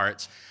in our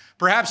hearts.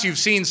 Perhaps you've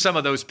seen some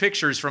of those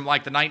pictures from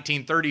like the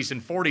 1930s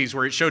and 40s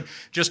where it showed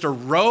just a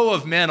row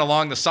of men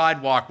along the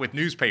sidewalk with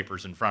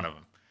newspapers in front of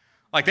them.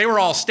 Like they were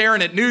all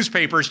staring at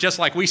newspapers just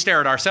like we stare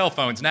at our cell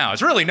phones now.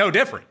 It's really no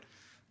different.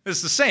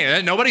 It's the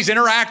same. Nobody's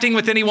interacting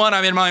with anyone.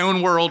 I'm in my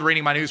own world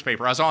reading my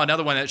newspaper. I saw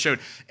another one that showed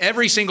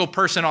every single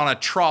person on a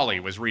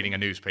trolley was reading a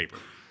newspaper.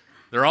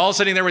 They're all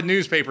sitting there with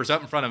newspapers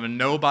up in front of them and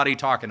nobody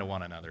talking to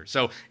one another.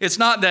 So it's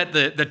not that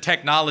the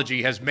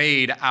technology has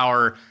made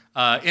our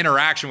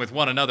interaction with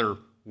one another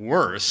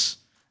worse.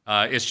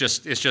 It's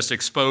just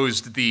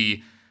exposed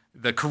the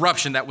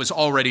corruption that was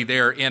already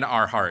there in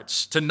our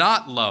hearts, to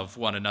not love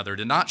one another,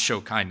 to not show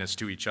kindness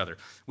to each other.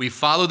 We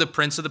follow the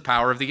prince of the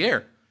power of the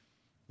air.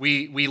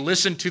 We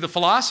listen to the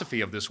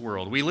philosophy of this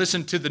world. We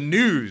listen to the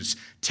news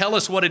tell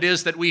us what it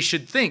is that we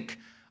should think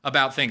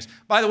about things.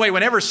 By the way,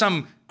 whenever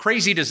some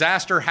crazy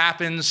disaster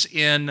happens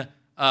in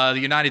the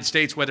United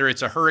States, whether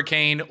it's a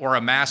hurricane or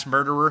a mass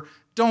murderer,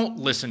 don't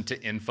listen to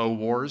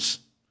InfoWars.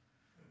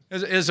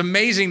 It's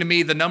amazing to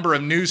me the number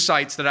of news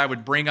sites that I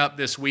would bring up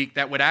this week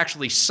that would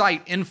actually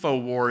cite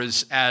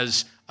InfoWars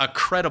as a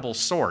credible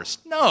source.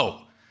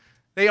 No,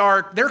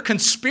 they're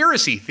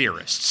conspiracy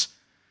theorists.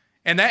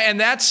 And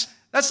that's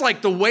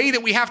like the way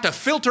that we have to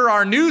filter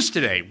our news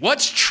today.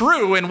 What's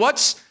true and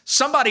what's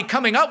somebody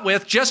coming up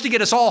with just to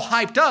get us all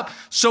hyped up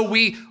so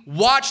we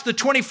watch the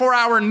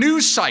 24-hour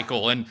news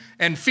cycle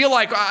and feel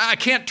like I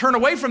can't turn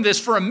away from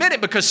this for a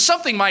minute because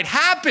something might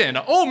happen.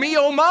 Oh me,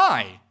 oh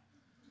my.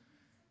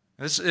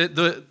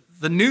 The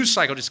news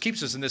cycle just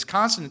keeps us in this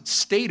constant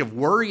state of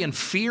worry and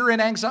fear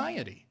and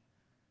anxiety.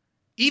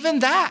 Even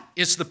that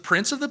is the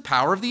prince of the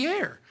power of the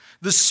air,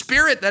 the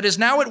spirit that is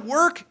now at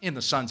work in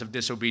the sons of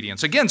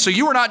disobedience. Again, so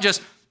you are not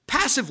just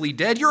passively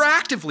dead, you're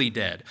actively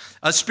dead.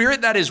 A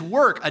spirit that is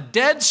work, a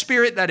dead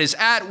spirit that is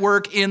at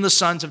work in the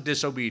sons of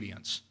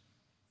disobedience,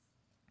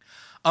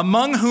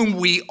 among whom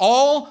we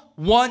all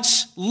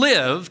once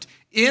lived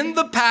in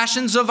the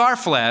passions of our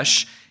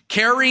flesh,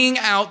 carrying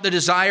out the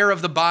desire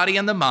of the body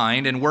and the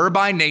mind, and were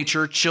by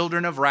nature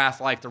children of wrath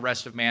like the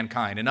rest of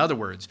mankind. In other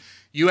words,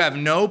 you have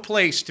no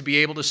place to be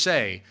able to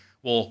say,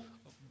 well,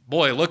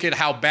 boy, look at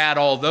how bad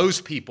all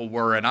those people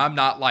were, and I'm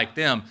not like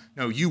them.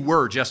 No, you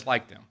were just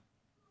like them.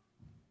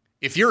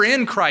 If you're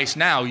in Christ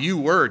now, you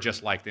were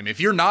just like them. If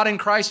you're not in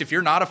Christ, if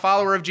you're not a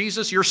follower of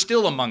Jesus, you're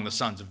still among the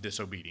sons of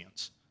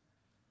disobedience.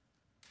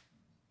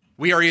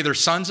 We are either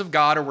sons of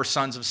God or we're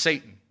sons of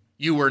Satan.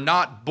 You were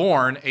not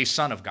born a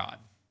son of God.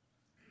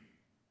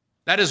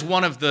 That is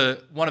one of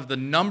the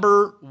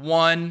number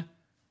one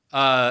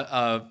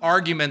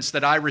arguments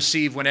that I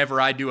receive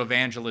whenever I do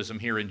evangelism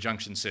here in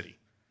Junction City.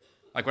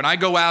 Like when I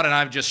go out and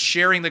I'm just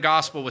sharing the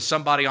gospel with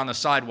somebody on the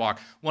sidewalk,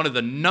 one of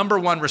the number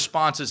one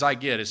responses I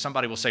get is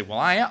somebody will say, well,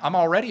 I'm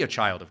already a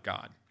child of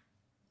God.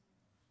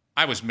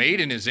 I was made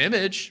in his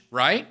image,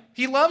 right?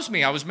 He loves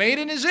me. I was made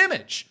in his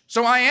image.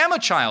 So I am a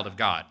child of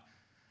God.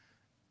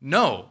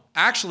 No,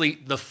 actually,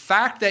 the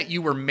fact that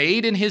you were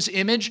made in his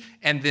image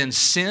and then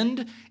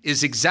sinned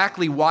is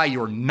exactly why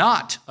you're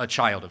not a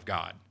child of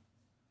God.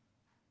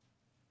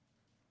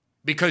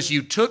 Because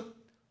you took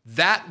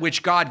that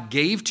which God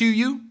gave to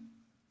you,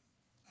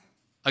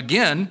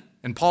 again,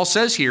 and Paul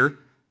says here,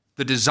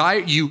 the desire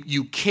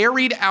you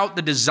carried out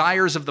the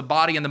desires of the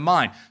body and the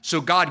mind.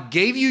 So God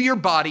gave you your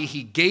body,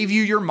 he gave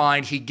you your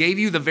mind, he gave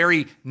you the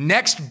very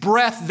next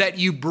breath that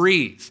you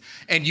breathe.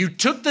 And you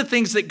took the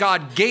things that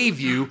God gave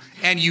you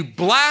and you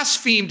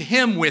blasphemed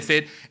him with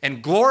it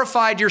and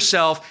glorified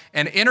yourself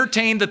and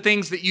entertained the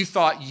things that you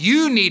thought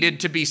you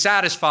needed to be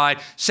satisfied,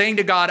 saying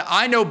to God,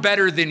 I know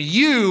better than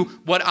you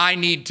what I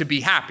need to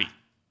be happy.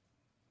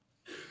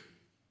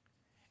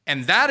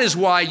 And that is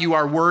why you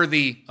are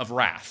worthy of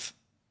wrath.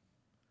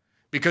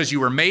 Because you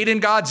were made in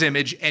God's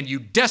image and you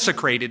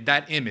desecrated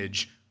that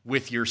image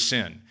with your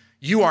sin.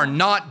 You are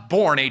not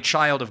born a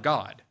child of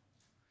God.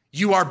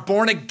 You are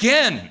born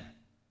again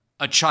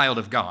a child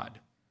of God.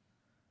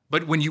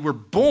 But when you were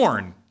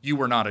born, you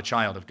were not a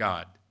child of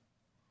God.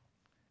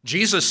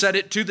 Jesus said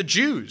it to the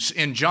Jews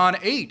in John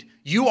 8.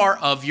 You are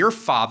of your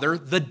father,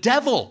 the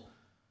devil.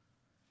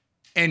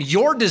 And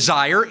your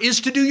desire is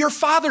to do your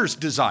father's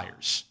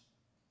desires.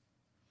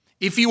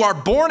 If you are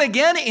born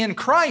again in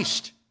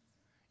Christ,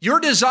 your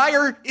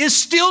desire is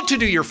still to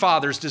do your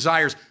father's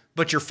desires,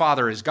 but your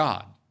Father is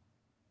God,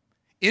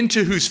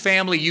 into whose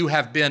family you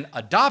have been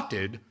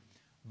adopted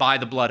by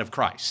the blood of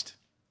Christ.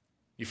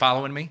 You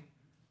following me?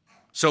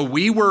 So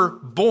we were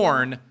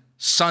born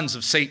sons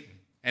of Satan.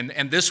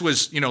 And this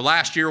was,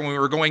 last year when we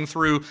were going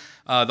through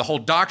the whole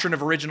doctrine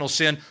of original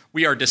sin.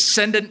 We are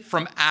descendant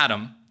from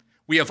Adam.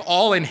 We have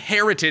all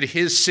inherited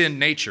his sin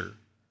nature.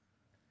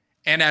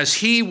 And as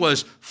he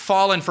was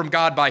fallen from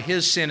God by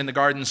his sin in the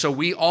garden, so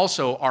we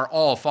also are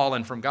all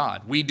fallen from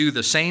God. We do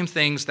the same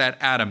things that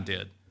Adam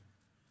did.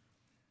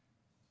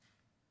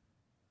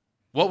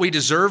 What we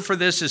deserve for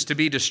this is to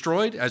be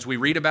destroyed, as we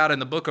read about in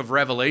the book of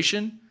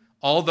Revelation.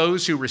 All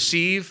those who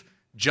receive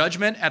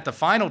judgment at the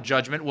final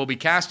judgment will be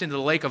cast into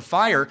the lake of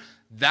fire.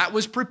 That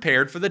was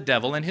prepared for the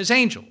devil and his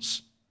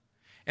angels.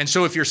 And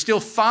so if you're still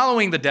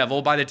following the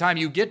devil by the time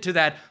you get to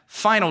that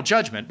final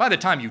judgment, by the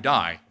time you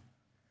die,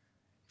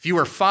 if you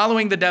are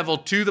following the devil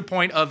to the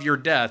point of your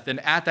death, then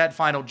at that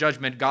final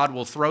judgment, God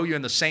will throw you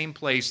in the same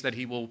place that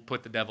he will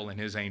put the devil and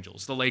his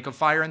angels, the lake of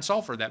fire and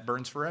sulfur that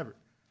burns forever.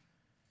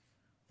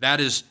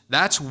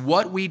 That's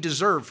what we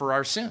deserve for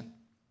our sin.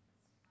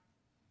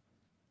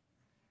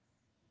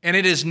 And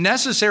it is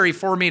necessary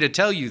for me to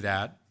tell you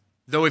that,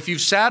 though if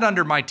you've sat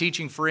under my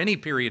teaching for any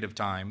period of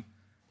time,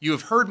 you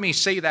have heard me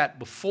say that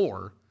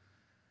before.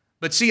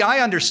 But see, I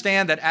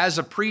understand that as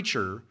a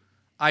preacher,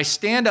 I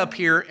stand up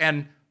here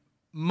and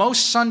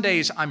most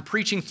Sundays I'm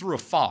preaching through a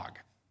fog.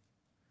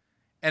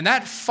 And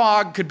that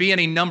fog could be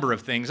any number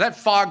of things. That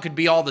fog could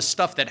be all the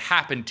stuff that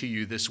happened to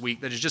you this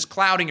week that is just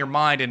clouding your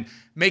mind and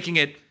making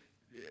it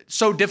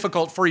so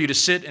difficult for you to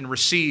sit and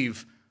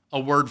receive a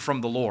word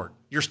from the Lord.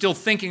 You're still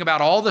thinking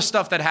about all the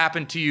stuff that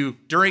happened to you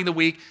during the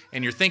week,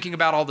 and you're thinking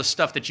about all the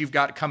stuff that you've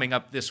got coming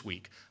up this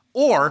week.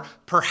 Or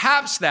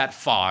perhaps that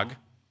fog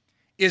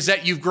is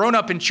that you've grown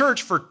up in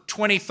church for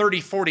 20,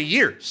 30, 40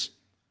 years.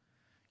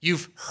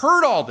 You've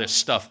heard all this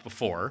stuff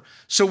before.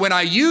 So when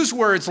I use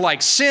words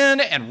like sin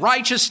and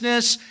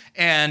righteousness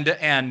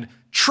and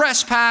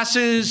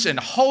trespasses and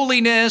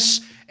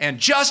holiness and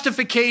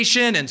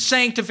justification and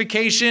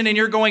sanctification, and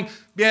you're going,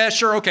 yeah,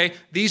 sure, okay,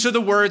 these are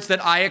the words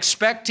that I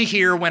expect to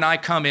hear when I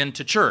come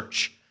into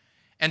church.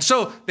 And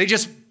so they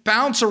just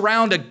bounce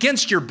around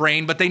against your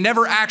brain, but they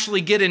never actually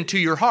get into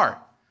your heart.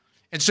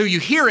 And so you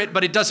hear it,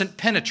 but it doesn't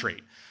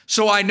penetrate.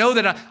 So I know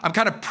that I'm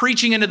kind of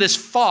preaching into this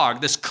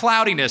fog, this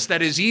cloudiness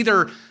that is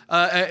either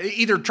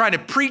trying to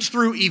preach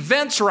through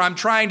events or I'm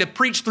trying to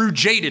preach through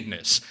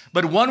jadedness.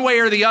 But one way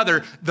or the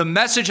other, the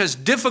message has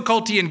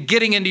difficulty in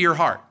getting into your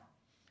heart.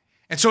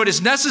 And so it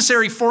is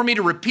necessary for me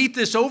to repeat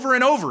this over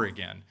and over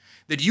again,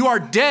 that you are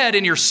dead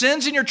in your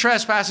sins and your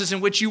trespasses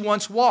in which you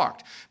once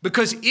walked.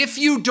 Because if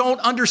you don't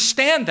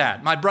understand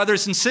that, my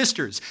brothers and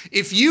sisters,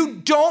 if you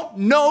don't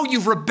know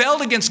you've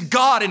rebelled against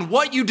God and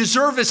what you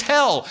deserve is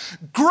hell,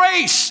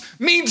 grace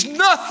means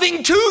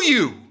nothing to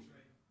you.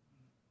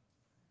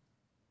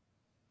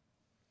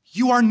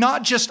 You are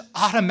not just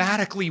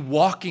automatically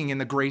walking in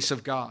the grace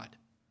of God.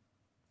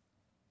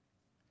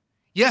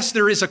 Yes,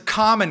 there is a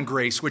common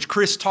grace, which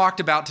Chris talked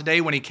about today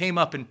when he came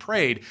up and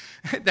prayed.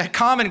 That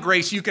common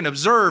grace you can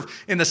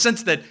observe in the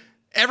sense that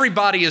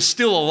everybody is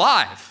still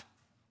alive.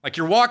 Like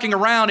you're walking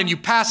around and you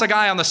pass a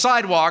guy on the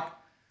sidewalk,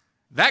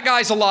 that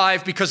guy's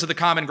alive because of the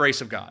common grace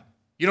of God.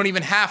 You don't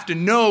even have to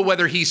know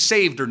whether he's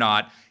saved or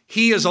not.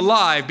 He is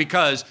alive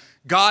because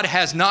God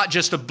has not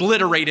just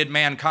obliterated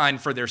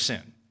mankind for their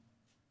sin.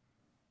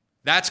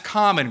 That's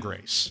common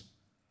grace.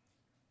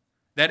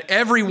 That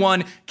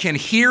everyone can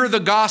hear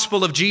the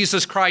gospel of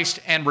Jesus Christ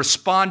and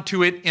respond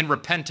to it in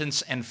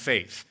repentance and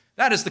faith.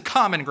 That is the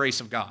common grace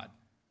of God.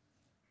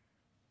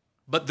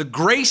 But the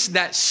grace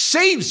that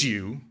saves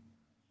you,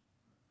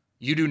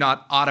 you do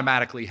not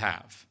automatically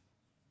have.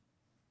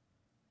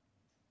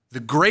 The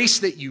grace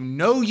that you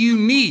know you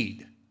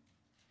need,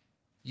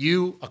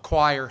 you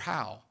acquire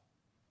how?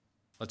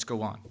 Let's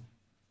go on.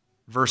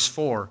 Verse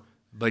 4,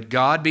 but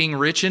God being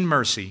rich in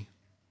mercy,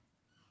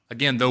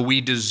 again, though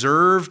we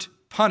deserved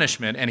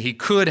punishment and he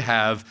could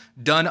have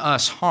done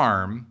us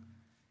harm,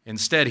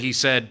 instead he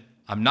said,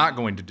 I'm not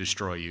going to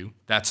destroy you.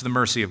 That's the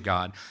mercy of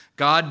God.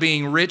 God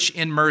being rich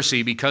in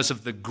mercy because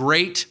of the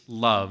great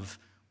love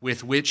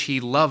with which he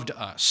loved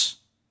us.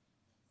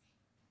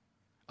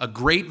 A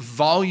great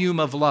volume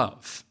of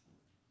love.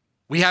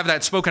 We have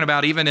that spoken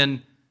about even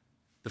in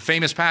the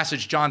famous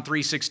passage, John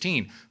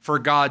 3:16. For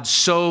God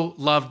so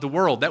loved the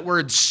world. That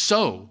word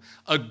so,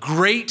 a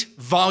great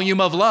volume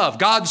of love.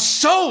 God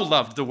so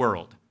loved the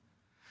world.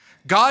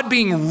 God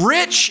being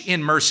rich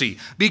in mercy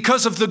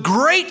because of the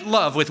great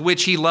love with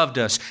which he loved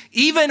us.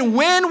 Even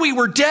when we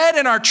were dead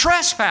in our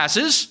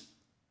trespasses,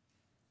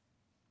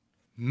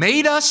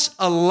 made us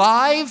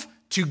alive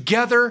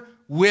together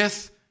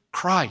with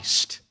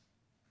Christ.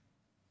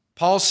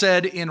 Paul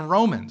said in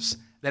Romans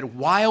that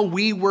while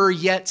we were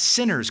yet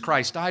sinners,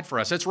 Christ died for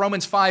us. That's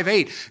Romans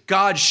 5:8.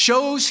 God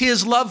shows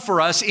his love for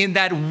us in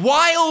that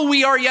while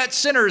we are yet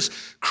sinners,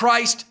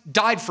 Christ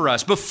died for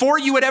us. Before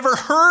you had ever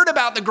heard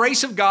about the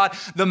grace of God,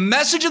 the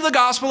message of the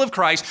gospel of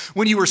Christ,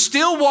 when you were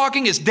still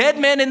walking as dead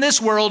men in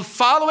this world,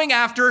 following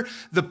after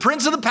the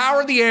prince of the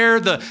power of the air,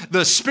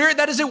 the spirit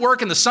that is at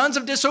work in the sons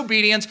of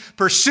disobedience,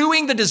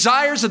 pursuing the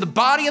desires of the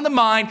body and the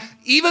mind,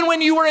 even when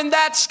you were in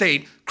that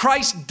state,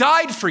 Christ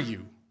died for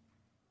you,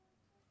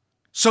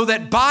 so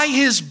that by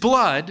his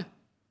blood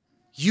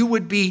you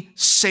would be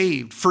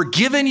saved,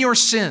 forgiven your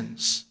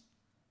sins.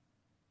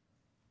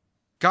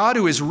 God,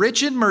 who is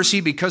rich in mercy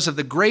because of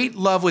the great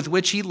love with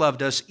which he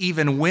loved us,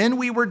 even when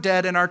we were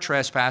dead in our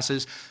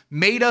trespasses,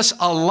 made us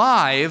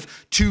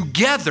alive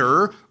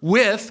together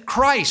with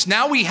Christ.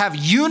 Now we have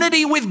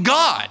unity with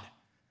God.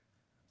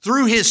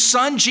 Through his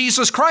Son,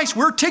 Jesus Christ,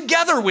 we're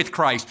together with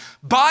Christ.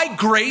 By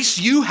grace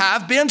you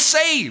have been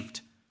saved,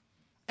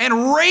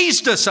 and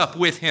raised us up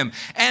with him,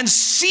 and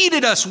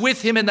seated us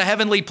with him in the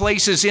heavenly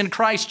places in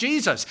Christ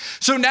Jesus.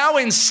 So now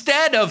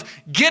instead of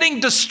getting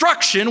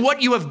destruction,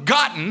 what you have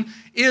gotten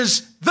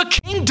is the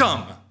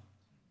kingdom.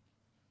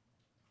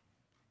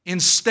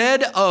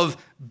 Instead of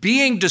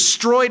being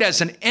destroyed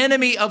as an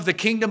enemy of the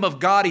kingdom of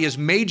God, he has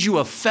made you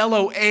a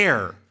fellow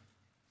heir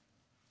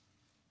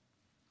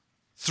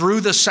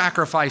through the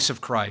sacrifice of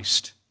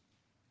Christ,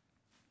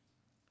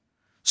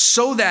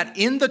 so that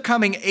in the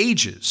coming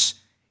ages,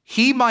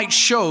 he might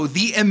show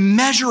the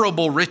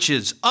immeasurable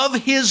riches of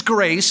his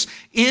grace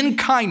in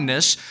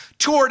kindness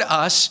toward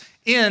us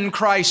in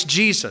Christ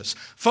Jesus.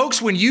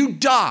 Folks, when you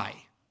die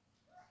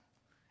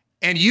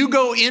and you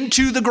go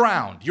into the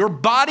ground, your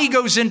body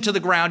goes into the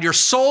ground, your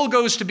soul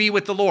goes to be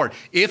with the Lord,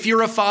 if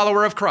you're a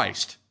follower of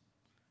Christ.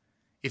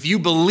 If you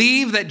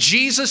believe that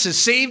Jesus has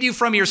saved you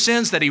from your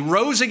sins, that he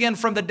rose again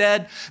from the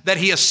dead, that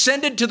he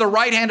ascended to the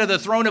right hand of the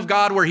throne of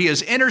God where he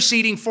is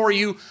interceding for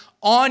you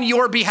on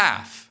your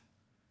behalf,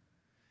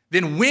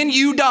 then when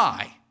you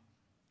die,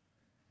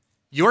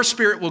 your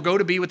spirit will go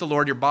to be with the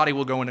Lord, your body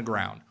will go in the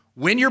ground.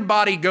 When your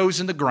body goes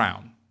in the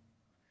ground,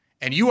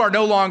 and you are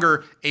no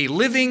longer a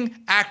living,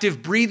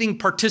 active, breathing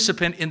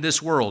participant in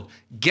this world,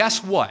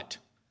 guess what?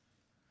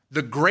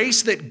 The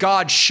grace that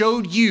God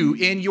showed you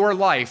in your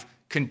life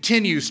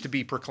continues to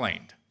be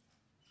proclaimed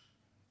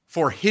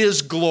for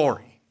his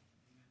glory.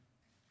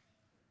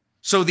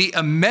 So the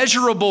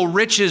immeasurable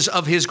riches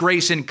of his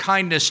grace and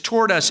kindness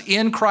toward us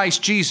in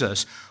Christ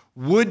Jesus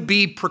would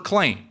be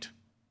proclaimed.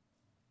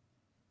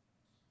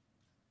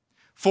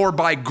 For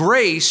by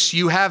grace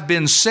you have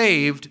been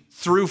saved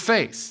through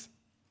faith.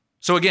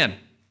 So again,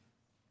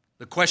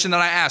 the question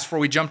that I asked before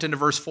we jumped into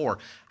verse 4,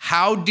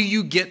 how do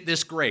you get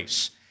this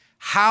grace?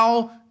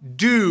 How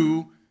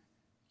do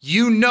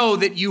you know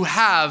that you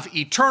have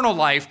eternal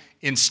life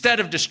instead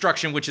of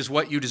destruction, which is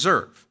what you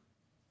deserve?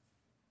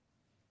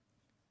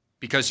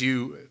 Because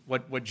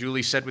what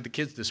Julie said with the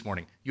kids this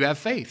morning, you have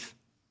faith.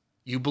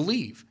 You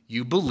believe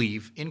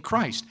in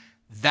Christ.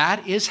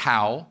 That is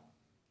how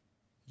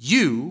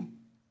you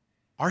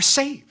are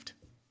saved.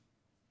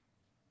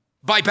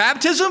 By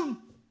baptism?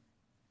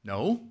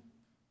 No.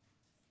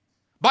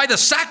 By the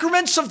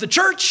sacraments of the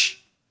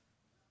church?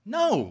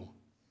 No.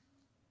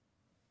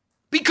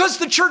 Because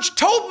the church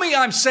told me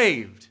I'm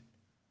saved?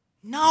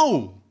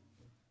 No.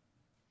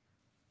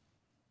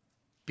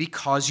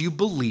 Because you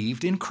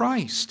believed in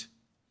Christ.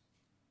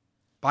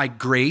 By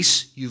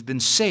grace, you've been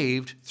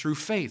saved through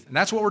faith. And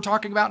that's what we're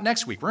talking about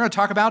next week. We're going to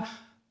talk about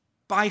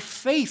by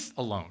faith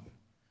alone.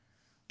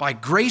 By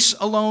grace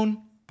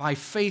alone, by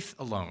faith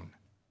alone.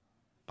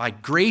 By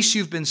grace,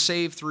 you've been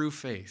saved through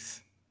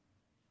faith.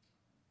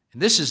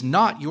 And this is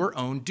not your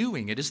own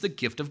doing. It is the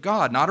gift of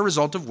God, not a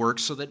result of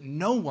works, so that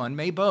no one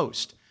may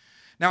boast.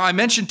 Now, I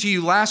mentioned to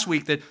you last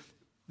week that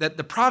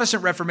the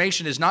Protestant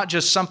Reformation is not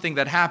just something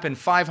that happened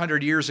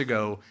 500 years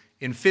ago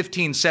in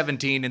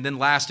 1517 and then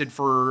lasted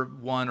for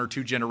 1 or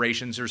 2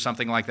 generations or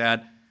something like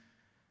that.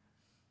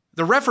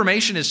 The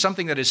Reformation is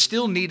something that is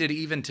still needed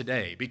even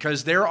today,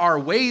 because there are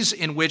ways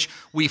in which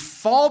we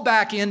fall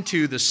back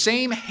into the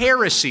same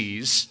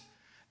heresies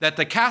that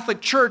the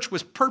Catholic Church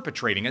was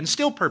perpetrating and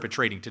still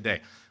perpetrating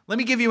today. Let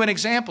me give you an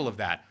example of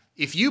that.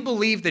 If you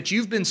believe that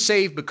you've been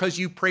saved because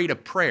you prayed a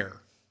prayer,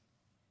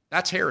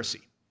 that's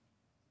heresy.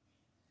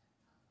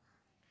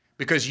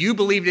 Because you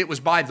believed it was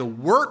by the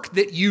work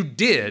that you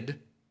did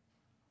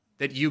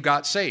that you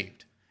got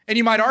saved. And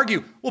you might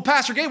argue, well,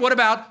 Pastor Gabe, what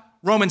about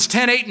Romans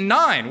 10, 8, and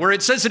 9, where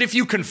it says that if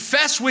you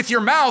confess with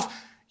your mouth,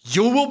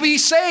 you will be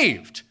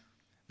saved?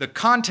 The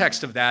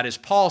context of that is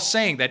Paul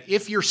saying that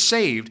if you're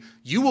saved,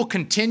 you will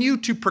continue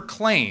to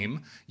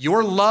proclaim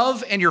your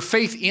love and your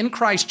faith in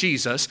Christ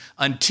Jesus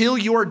until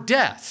your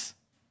death.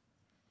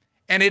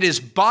 And it is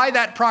by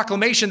that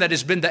proclamation that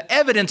has been the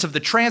evidence of the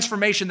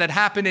transformation that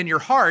happened in your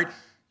heart,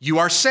 you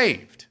are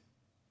saved.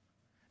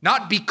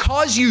 Not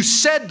because you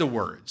said the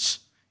words.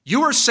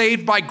 You are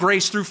saved by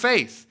grace through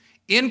faith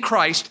in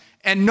Christ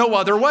and no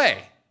other way.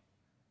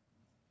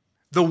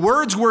 The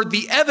words were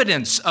the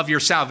evidence of your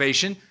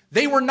salvation.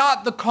 They were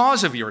not the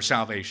cause of your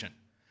salvation.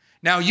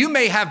 Now, you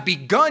may have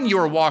begun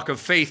your walk of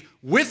faith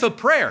with a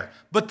prayer,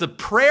 but the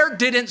prayer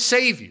didn't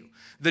save you.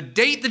 The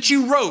date that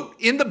you wrote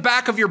in the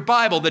back of your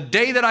Bible, the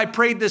day that I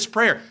prayed this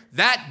prayer,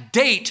 that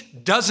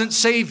date doesn't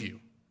save you.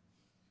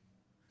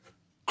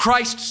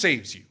 Christ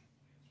saves you.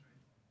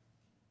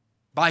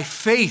 By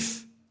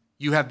faith,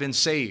 you have been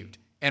saved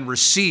and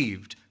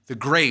received the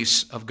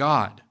grace of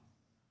God.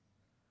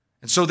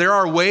 And so there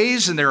are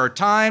ways and there are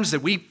times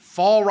that we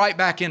fall right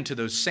back into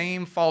those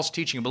same false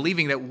teaching,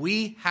 believing that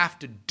we have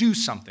to do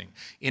something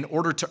in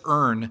order to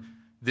earn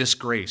this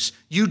grace.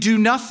 You do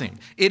nothing.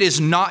 It is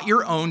not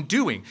your own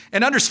doing.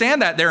 And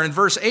understand that there in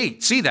verse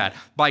 8. See that.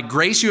 By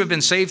grace you have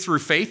been saved through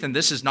faith, and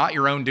this is not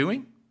your own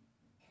doing.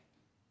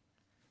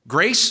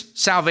 Grace,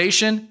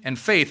 salvation, and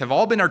faith have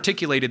all been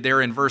articulated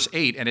there in verse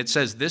 8, and it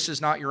says this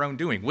is not your own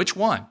doing. Which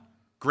one?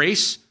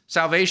 Grace,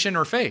 salvation,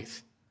 or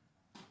faith?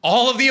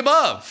 All of the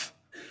above.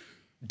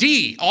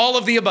 D, all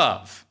of the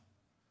above.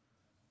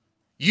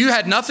 You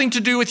had nothing to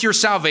do with your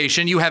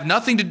salvation. You have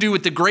nothing to do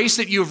with the grace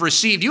that you have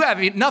received. You have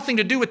nothing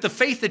to do with the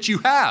faith that you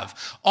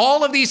have.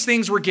 All of these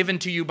things were given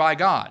to you by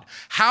God.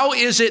 How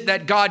is it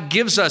that God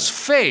gives us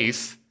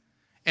faith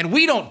and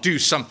we don't do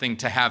something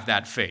to have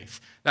that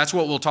faith? That's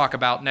what we'll talk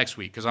about next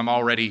week, because I'm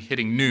already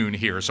hitting noon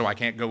here, so I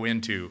can't go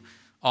into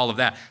all of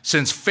that.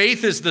 Since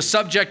faith is the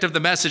subject of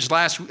the message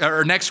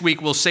next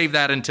week, we'll save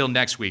that until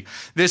next week.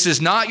 This is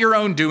not your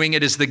own doing.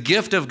 It is the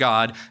gift of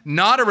God,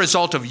 not a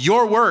result of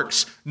your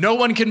works. No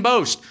one can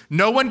boast.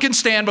 No one can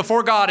stand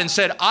before God and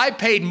said, I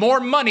paid more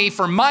money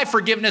for my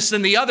forgiveness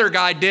than the other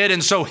guy did,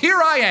 and so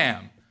here I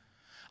am.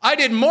 I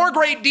did more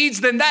great deeds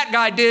than that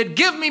guy did.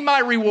 Give me my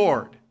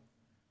reward.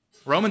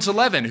 Romans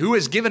 11, who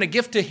has given a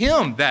gift to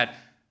him that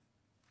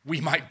we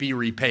might be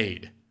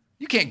repaid?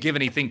 You can't give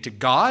anything to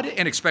God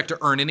and expect to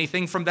earn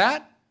anything from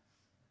that.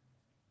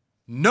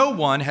 No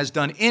one has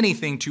done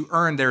anything to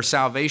earn their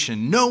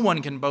salvation. No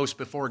one can boast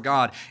before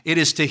God. It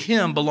is to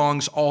him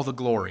belongs all the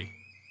glory.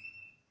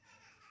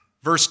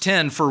 Verse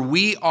 10, for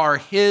we are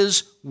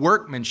his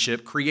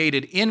workmanship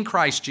created in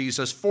Christ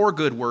Jesus for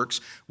good works,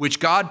 which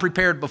God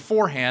prepared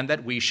beforehand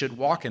that we should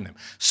walk in them.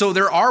 So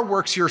there are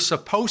works you're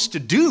supposed to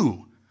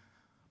do,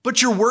 but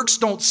your works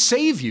don't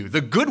save you. The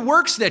good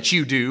works that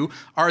you do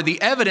are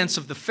the evidence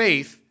of the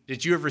faith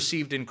that you have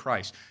received in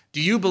Christ.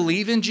 Do you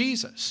believe in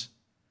Jesus?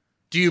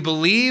 Do you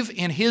believe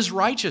in his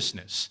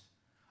righteousness?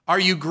 Are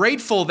you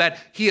grateful that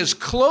he has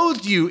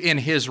clothed you in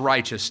his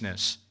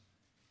righteousness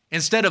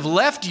instead of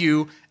left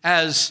you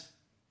as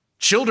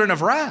children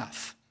of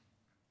wrath?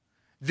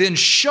 Then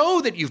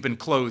show that you've been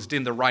clothed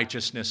in the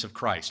righteousness of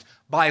Christ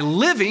by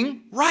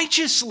living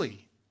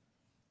righteously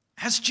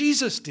as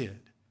Jesus did.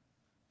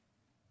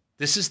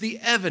 This is the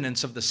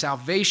evidence of the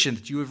salvation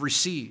that you have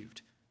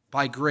received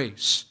by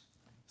grace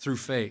through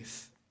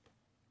faith.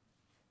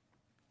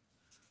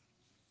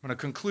 I'm going to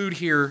conclude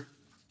here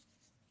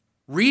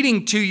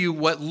reading to you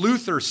what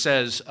Luther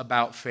says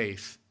about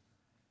faith.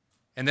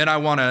 And then I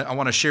want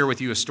to share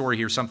with you a story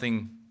here,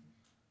 something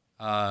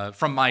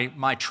from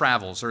my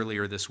travels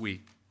earlier this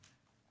week.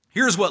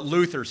 Here's what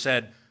Luther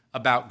said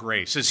about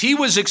grace. As he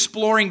was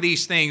exploring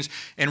these things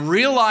and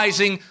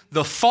realizing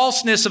the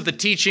falseness of the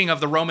teaching of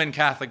the Roman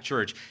Catholic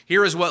Church,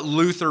 here is what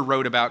Luther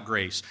wrote about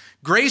grace.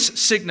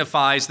 Grace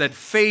signifies that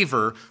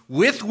favor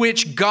with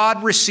which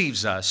God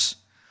receives us,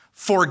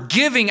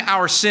 forgiving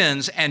our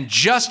sins and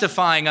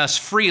justifying us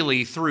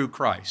freely through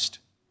Christ.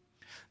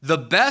 The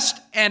best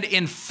and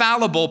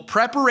infallible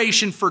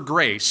preparation for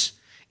grace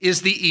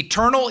is the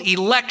eternal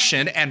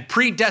election and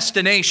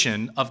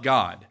predestination of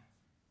God.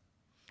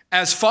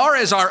 As far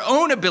as our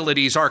own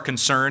abilities are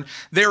concerned,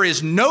 there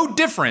is no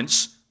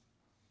difference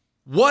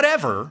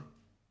whatever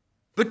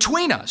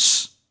between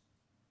us.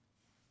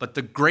 But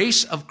the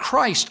grace of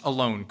Christ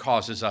alone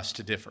causes us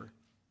to differ.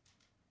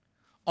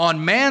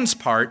 On man's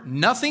part,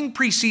 nothing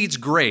precedes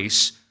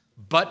grace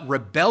but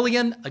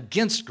rebellion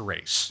against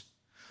grace.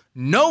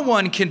 No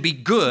one can be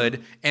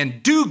good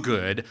and do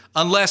good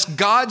unless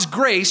God's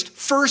grace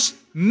first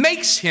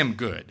makes him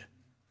good.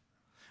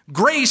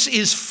 Grace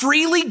is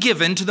freely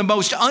given to the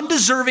most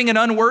undeserving and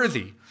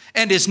unworthy,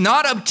 and is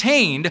not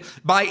obtained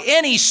by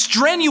any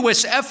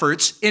strenuous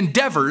efforts,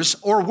 endeavors,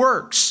 or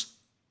works.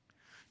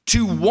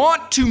 To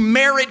want to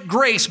merit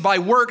grace by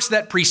works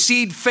that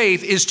precede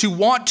faith is to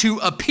want to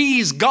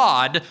appease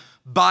God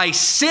by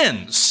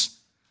sins.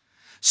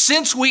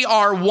 Since we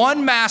are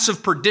one mass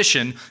of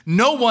perdition,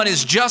 no one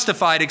is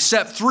justified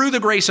except through the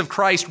grace of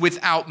Christ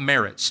without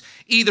merits.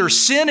 Either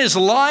sin is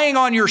lying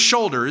on your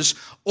shoulders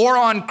or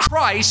on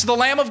Christ, the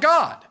Lamb of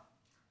God.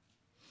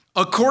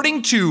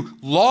 According to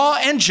law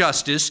and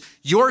justice,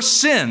 your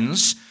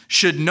sins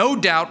should no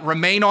doubt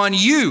remain on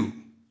you.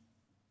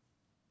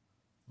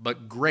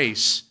 But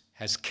grace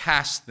has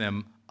cast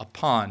them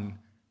upon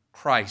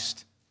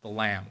Christ, the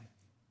Lamb.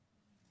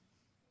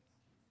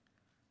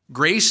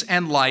 Grace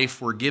and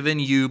life were given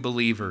you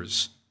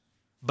believers,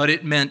 but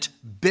it meant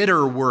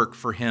bitter work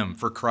for him,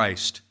 for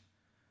Christ.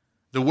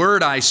 The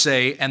word, I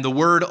say, and the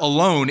word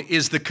alone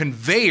is the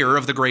conveyor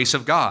of the grace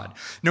of God.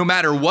 No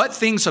matter what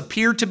things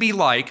appear to be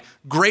like,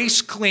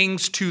 grace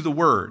clings to the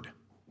word.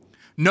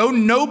 No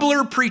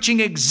nobler preaching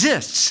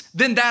exists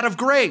than that of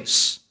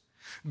grace.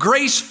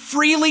 Grace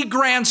freely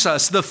grants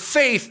us the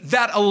faith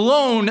that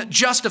alone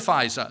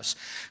justifies us.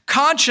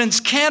 Conscience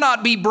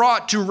cannot be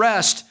brought to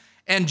rest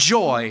and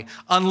joy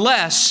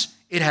unless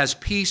it has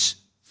peace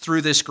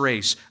through this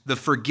grace, the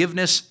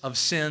forgiveness of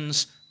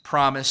sins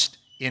promised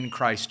in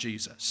Christ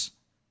Jesus.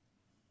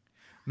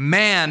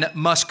 Man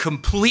must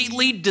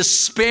completely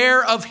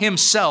despair of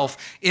himself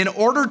in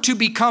order to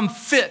become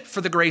fit for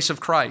the grace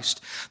of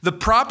Christ. The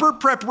proper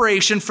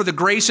preparation for the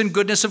grace and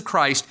goodness of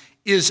Christ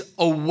is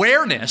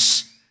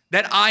awareness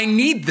that I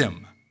need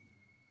them.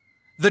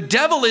 The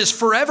devil is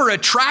forever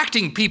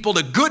attracting people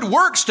to good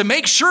works to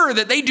make sure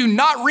that they do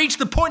not reach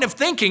the point of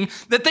thinking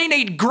that they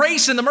need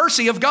grace and the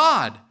mercy of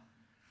God.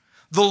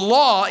 The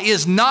law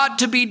is not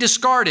to be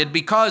discarded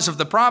because of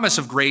the promise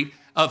of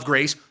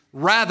grace.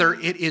 Rather,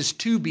 it is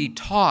to be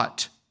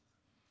taught.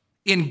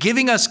 In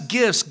giving us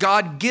gifts,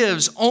 God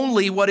gives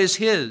only what is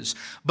his.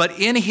 But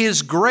in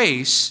his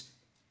grace,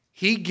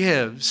 he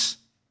gives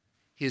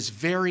his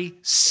very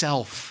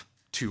self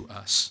to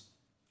us.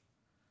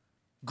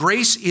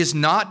 Grace is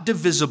not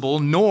divisible,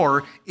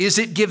 nor is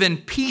it given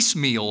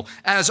piecemeal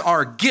as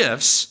our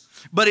gifts,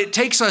 but it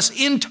takes us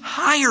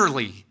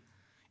entirely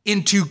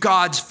into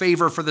God's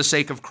favor for the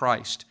sake of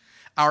Christ,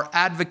 our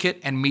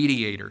advocate and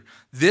mediator.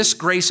 This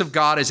grace of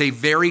God is a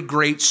very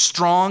great,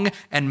 strong,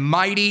 and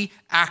mighty,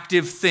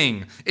 active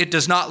thing. It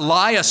does not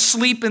lie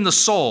asleep in the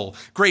soul.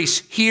 Grace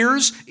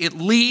hears, it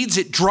leads,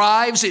 it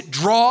drives, it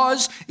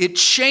draws, it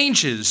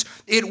changes.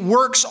 It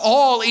works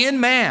all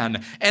in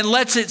man and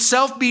lets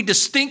itself be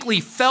distinctly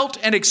felt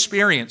and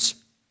experienced.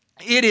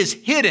 It is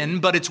hidden,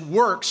 but its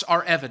works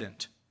are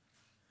evident.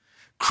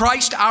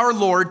 Christ our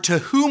Lord, to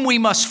whom we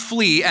must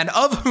flee and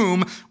of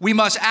whom we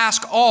must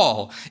ask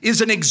all, is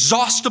an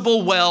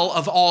inexhaustible well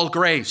of all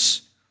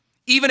grace.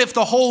 Even if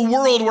the whole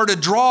world were to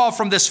draw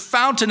from this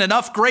fountain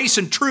enough grace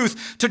and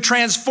truth to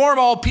transform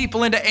all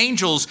people into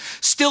angels,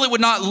 still it would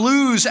not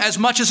lose as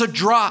much as a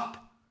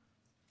drop.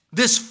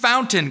 This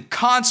fountain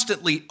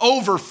constantly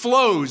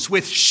overflows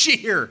with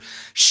sheer,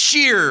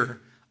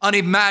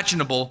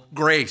 unimaginable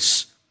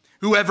grace.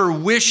 Whoever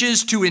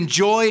wishes to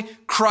enjoy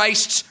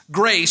Christ's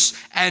grace,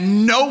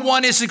 and no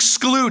one is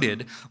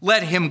excluded,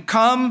 let him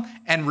come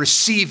and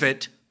receive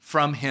it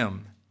from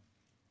him.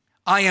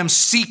 I am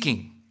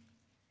seeking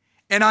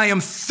and I am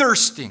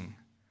thirsting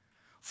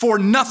for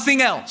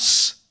nothing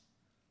else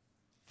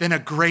than a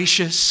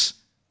gracious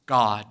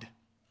God.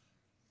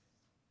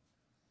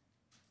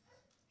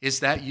 Is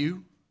that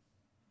you?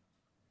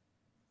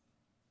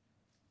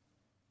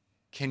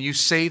 Can you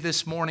say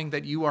this morning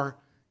that you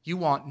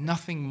want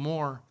nothing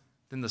more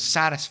than the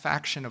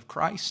satisfaction of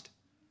Christ?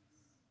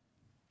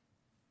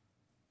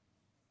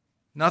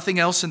 Nothing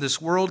else in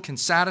this world can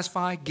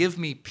satisfy, give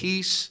me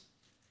peace.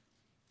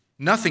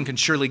 Nothing can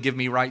surely give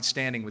me right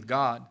standing with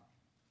God.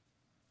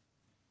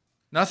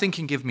 Nothing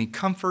can give me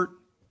comfort.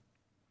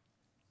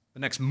 The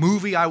next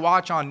movie I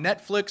watch on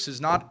Netflix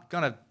is not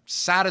going to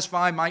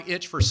satisfy my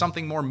itch for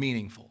something more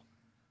meaningful.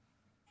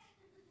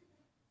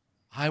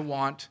 I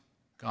want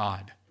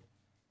God.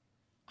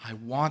 I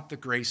want the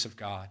grace of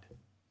God.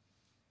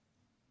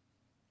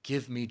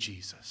 Give me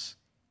Jesus.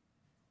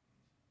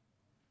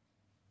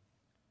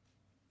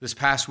 This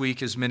past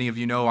week, as many of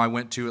you know, I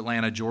went to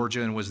Atlanta,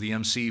 Georgia, and was the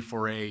MC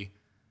for a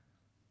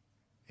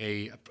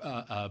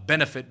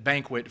benefit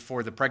banquet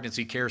for the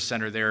Pregnancy Care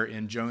Center there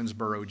in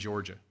Jonesboro,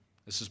 Georgia.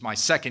 This is my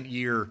second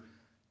year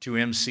to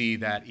MC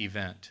that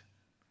event.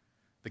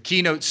 The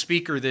keynote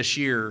speaker this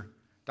year,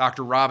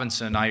 Dr.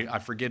 Robinson, I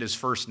forget his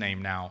first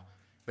name now,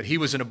 but he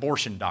was an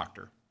abortion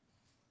doctor.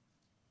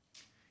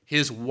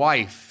 His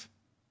wife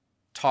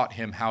taught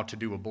him how to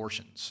do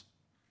abortions.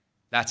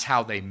 That's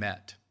how they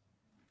met.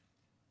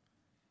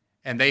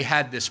 And they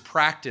had this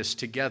practice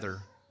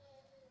together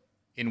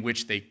in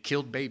which they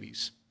killed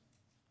babies.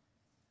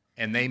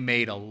 And they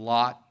made a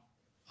lot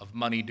of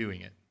money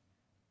doing it.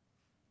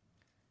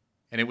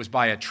 And it was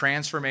by a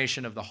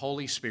transformation of the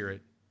Holy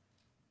Spirit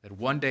that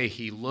one day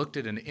he looked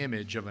at an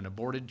image of an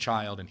aborted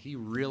child and he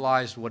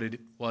realized what it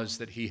was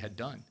that he had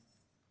done.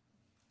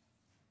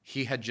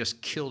 He had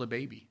just killed a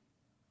baby.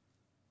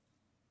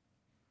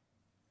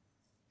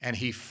 And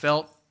he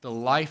felt the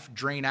life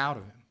drain out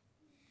of him.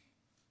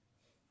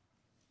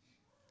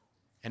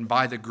 And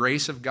by the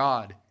grace of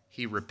God,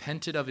 he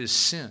repented of his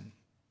sin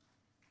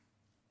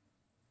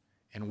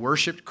and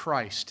worshiped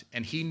Christ.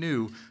 And he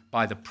knew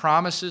by the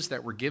promises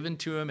that were given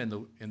to him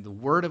in the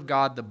Word of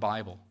God, the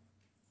Bible,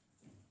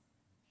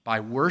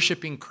 by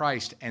worshiping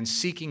Christ and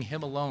seeking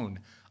him alone,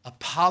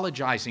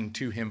 apologizing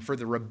to him for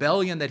the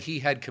rebellion that he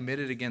had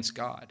committed against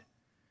God,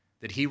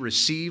 that he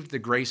received the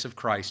grace of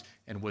Christ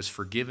and was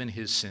forgiven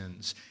his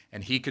sins.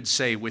 And he could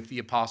say with the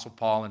Apostle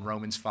Paul in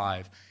Romans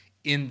 5,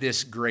 "In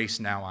this grace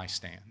now I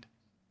stand."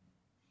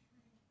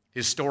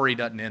 His story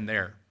doesn't end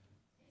there.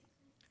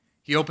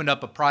 He opened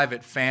up a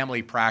private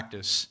family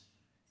practice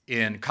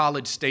in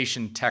College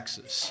Station,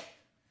 Texas.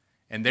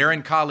 And there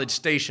in College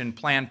Station,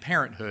 Planned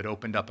Parenthood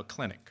opened up a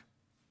clinic.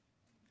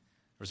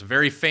 There's a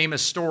very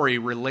famous story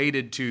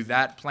related to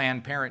that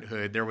Planned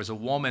Parenthood. There was a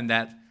woman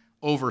that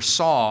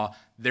oversaw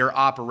their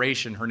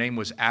operation. Her name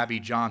was Abby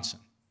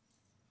Johnson.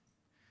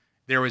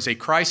 There was a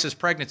crisis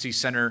pregnancy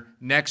center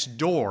next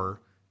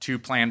door to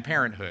Planned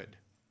Parenthood.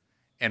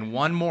 And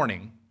one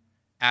morning,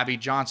 Abby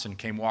Johnson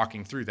came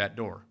walking through that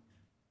door.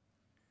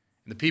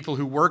 And the people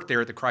who worked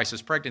there at the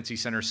crisis pregnancy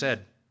center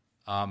said,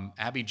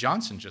 Abby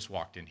Johnson just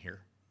walked in here.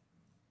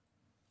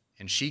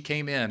 And she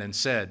came in and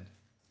said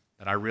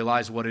that I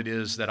realize what it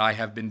is that I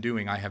have been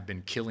doing. I have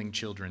been killing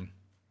children,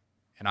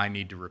 and I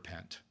need to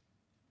repent.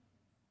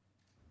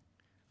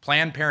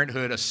 Planned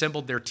Parenthood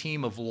assembled their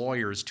team of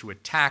lawyers to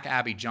attack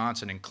Abby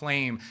Johnson and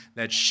claim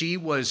that she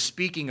was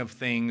speaking of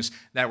things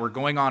that were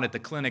going on at the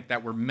clinic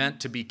that were meant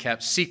to be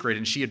kept secret,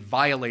 and she had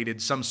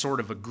violated some sort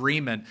of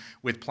agreement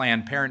with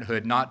Planned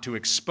Parenthood not to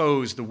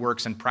expose the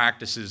works and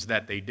practices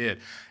that they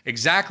did.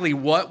 Exactly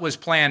what was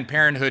Planned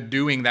Parenthood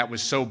doing that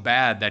was so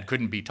bad that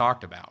couldn't be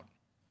talked about?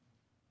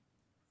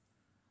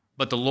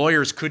 But the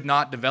lawyers could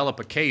not develop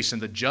a case,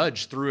 and the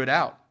judge threw it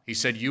out. He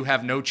said, "You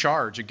have no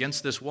charge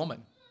against this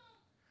woman."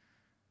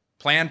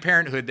 Planned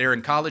Parenthood there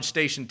in College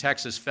Station,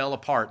 Texas, fell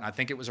apart, and I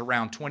think it was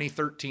around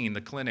 2013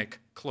 the clinic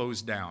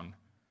closed down.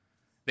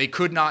 They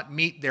could not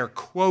meet their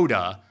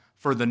quota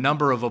for the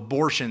number of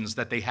abortions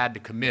that they had to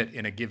commit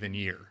in a given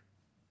year.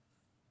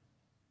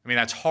 I mean,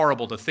 that's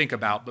horrible to think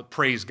about, but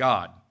praise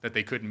God that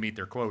they couldn't meet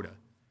their quota.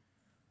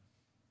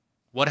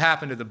 What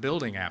happened to the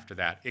building after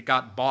that? It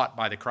got bought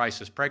by the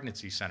Crisis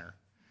Pregnancy Center.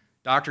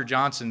 Dr.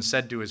 Johnson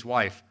said to his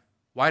wife,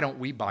 "Why don't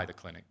we buy the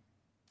clinic?"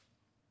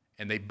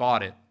 And they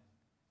bought it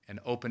and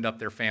opened up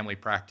their family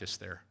practice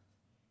there.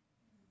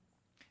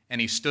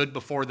 And he stood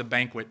before the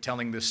banquet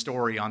telling this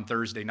story on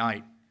Thursday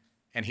night,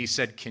 and he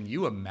said, "Can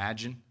you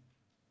imagine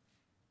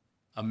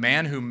a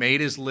man who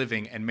made his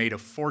living and made a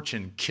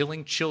fortune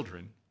killing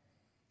children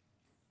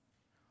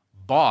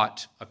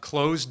bought a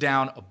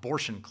closed-down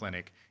abortion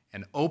clinic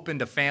and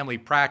opened a family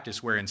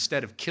practice where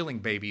instead of killing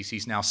babies,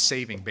 he's now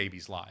saving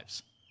babies'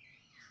 lives?"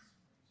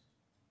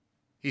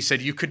 He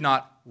said you could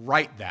not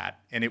write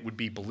that and it would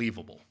be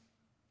believable.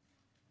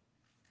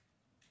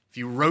 If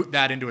you wrote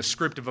that into a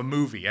script of a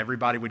movie,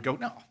 everybody would go,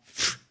 "No,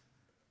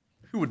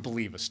 who would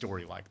believe a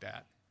story like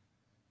that?"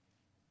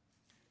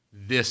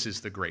 This is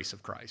the grace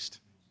of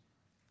Christ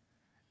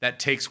that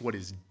takes what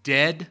is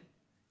dead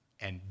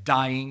and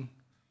dying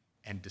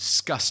and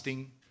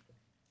disgusting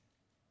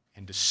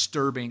and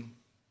disturbing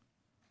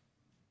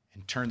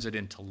and turns it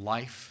into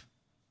life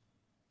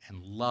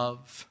and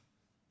love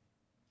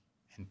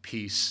and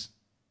peace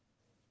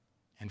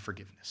and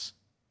forgiveness.